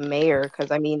like a mayor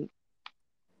because I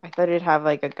thought it'd have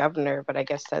like a governor, but I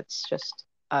guess that's just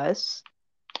us.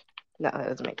 No, that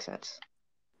doesn't make sense.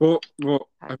 Well,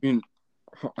 I mean,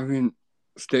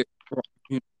 state. Well,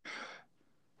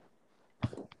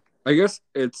 I guess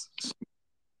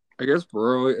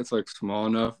rurally it's like small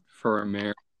enough for a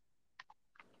mayor.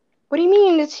 What do you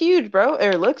mean? It's huge, bro.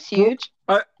 Or it looks huge.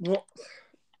 Because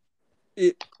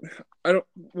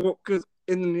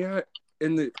in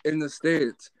the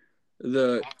states,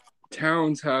 the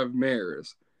towns have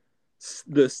mayors,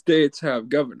 the states have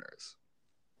governors.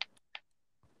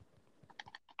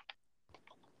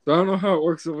 So I don't know how it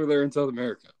works over there in South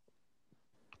America.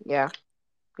 Yeah,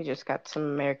 we just got some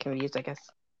American views, I guess.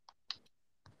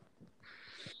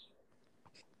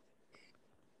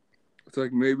 It's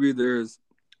like maybe there's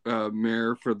a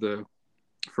mayor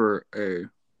for a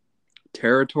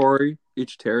territory,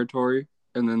 each territory,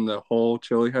 and then the whole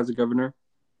Chile has a governor.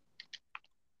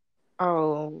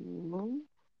 Oh,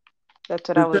 that's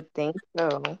what I would think.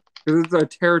 So, because it's a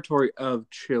territory of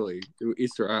Chile,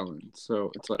 Easter Island.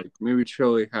 So it's like maybe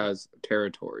Chile has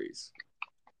territories,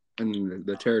 and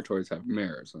the territories have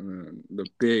mayors, and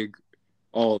then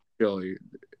all of Chile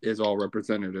is all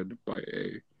represented by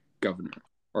a governor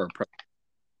or a president.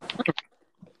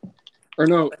 Or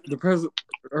no, because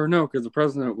the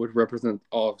president would represent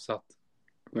all of South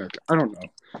America. I don't know.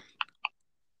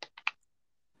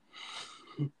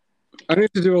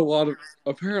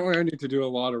 Apparently I need to do a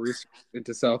lot of research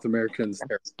into South Americans.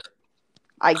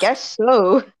 I guess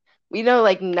so. We know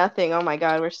like nothing. Oh my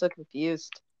God, we're so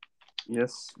confused.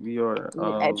 Yes, we are. We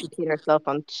need to educate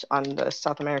ourselves on the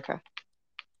South America.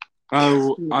 I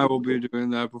will be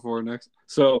doing that before next.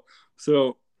 So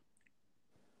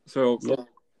Yep.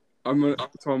 I'm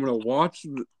gonna watch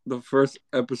the first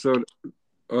episode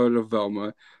of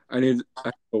Velma. I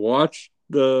have to watch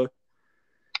the.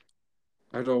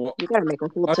 You gotta make a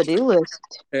whole to-do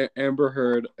list. Amber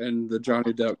Heard and the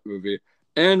Johnny Depp movie,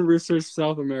 and research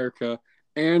South America,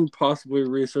 and possibly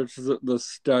research the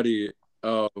study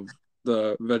of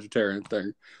the vegetarian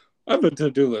thing. I have a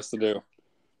to-do list to do.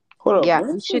 Hold up. Yeah,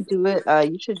 you should do it.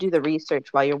 You should do the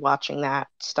research while you're watching that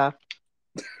stuff.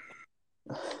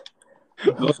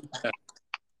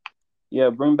 Yeah,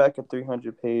 bring back a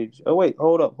 300-page. Oh wait,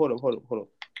 hold up.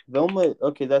 Velma.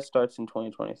 Okay, that starts in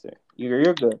 2023.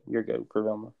 You're good. You're good for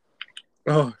Velma.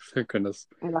 Oh, thank goodness.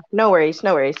 No worries.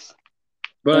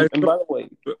 But and by the way,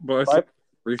 I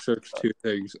research two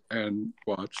things and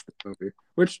watch the movie,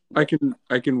 which I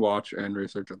can watch and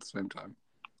research at the same time.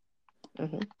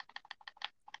 Mm-hmm.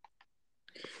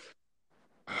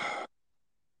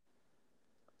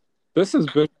 This has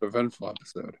been an eventful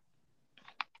episode.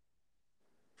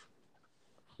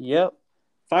 Yep.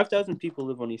 5,000 people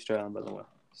live on Easter Island, by the way.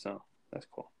 So that's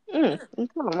cool.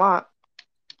 It's not a lot.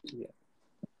 Yeah.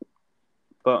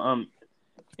 But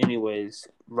anyways,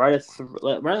 write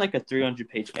like a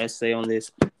 300-page essay on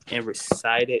this and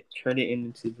recite it. Turn it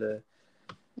into the.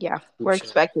 Yeah, we're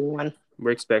expecting one.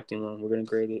 We're expecting one. We're gonna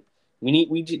grade it. We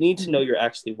need to know you're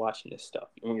actually watching this stuff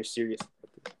when you're serious.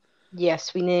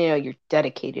 Yes, we need to know you're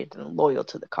dedicated and loyal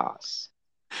to the cause.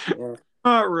 Yeah.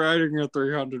 I'm not writing a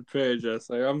 300-page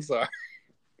essay. I'm sorry.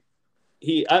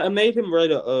 I made him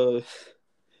write a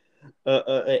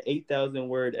 8,000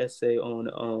 word essay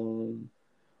on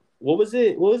what was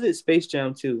it? Space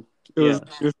Jam 2. It was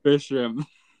Space Jam.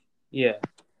 Yeah.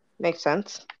 Makes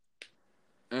sense.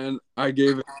 And I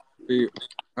gave it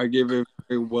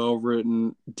a well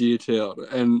written, detailed,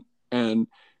 and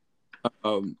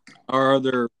our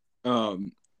other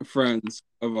friends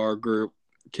of our group,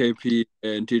 KP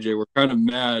and TJ, were kind of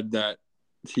mad that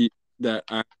I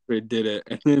actually did it,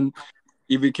 and then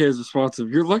EBK's responsive.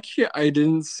 You're lucky I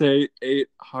didn't say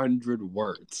 800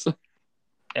 words.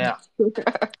 Yeah.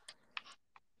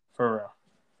 For real.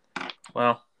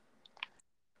 Well,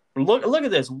 look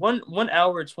at this. 1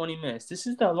 hour 20 minutes. This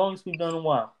is the longest we've done in a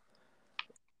while.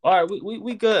 All right,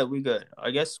 we good. We good.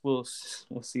 I guess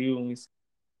we'll see you when we.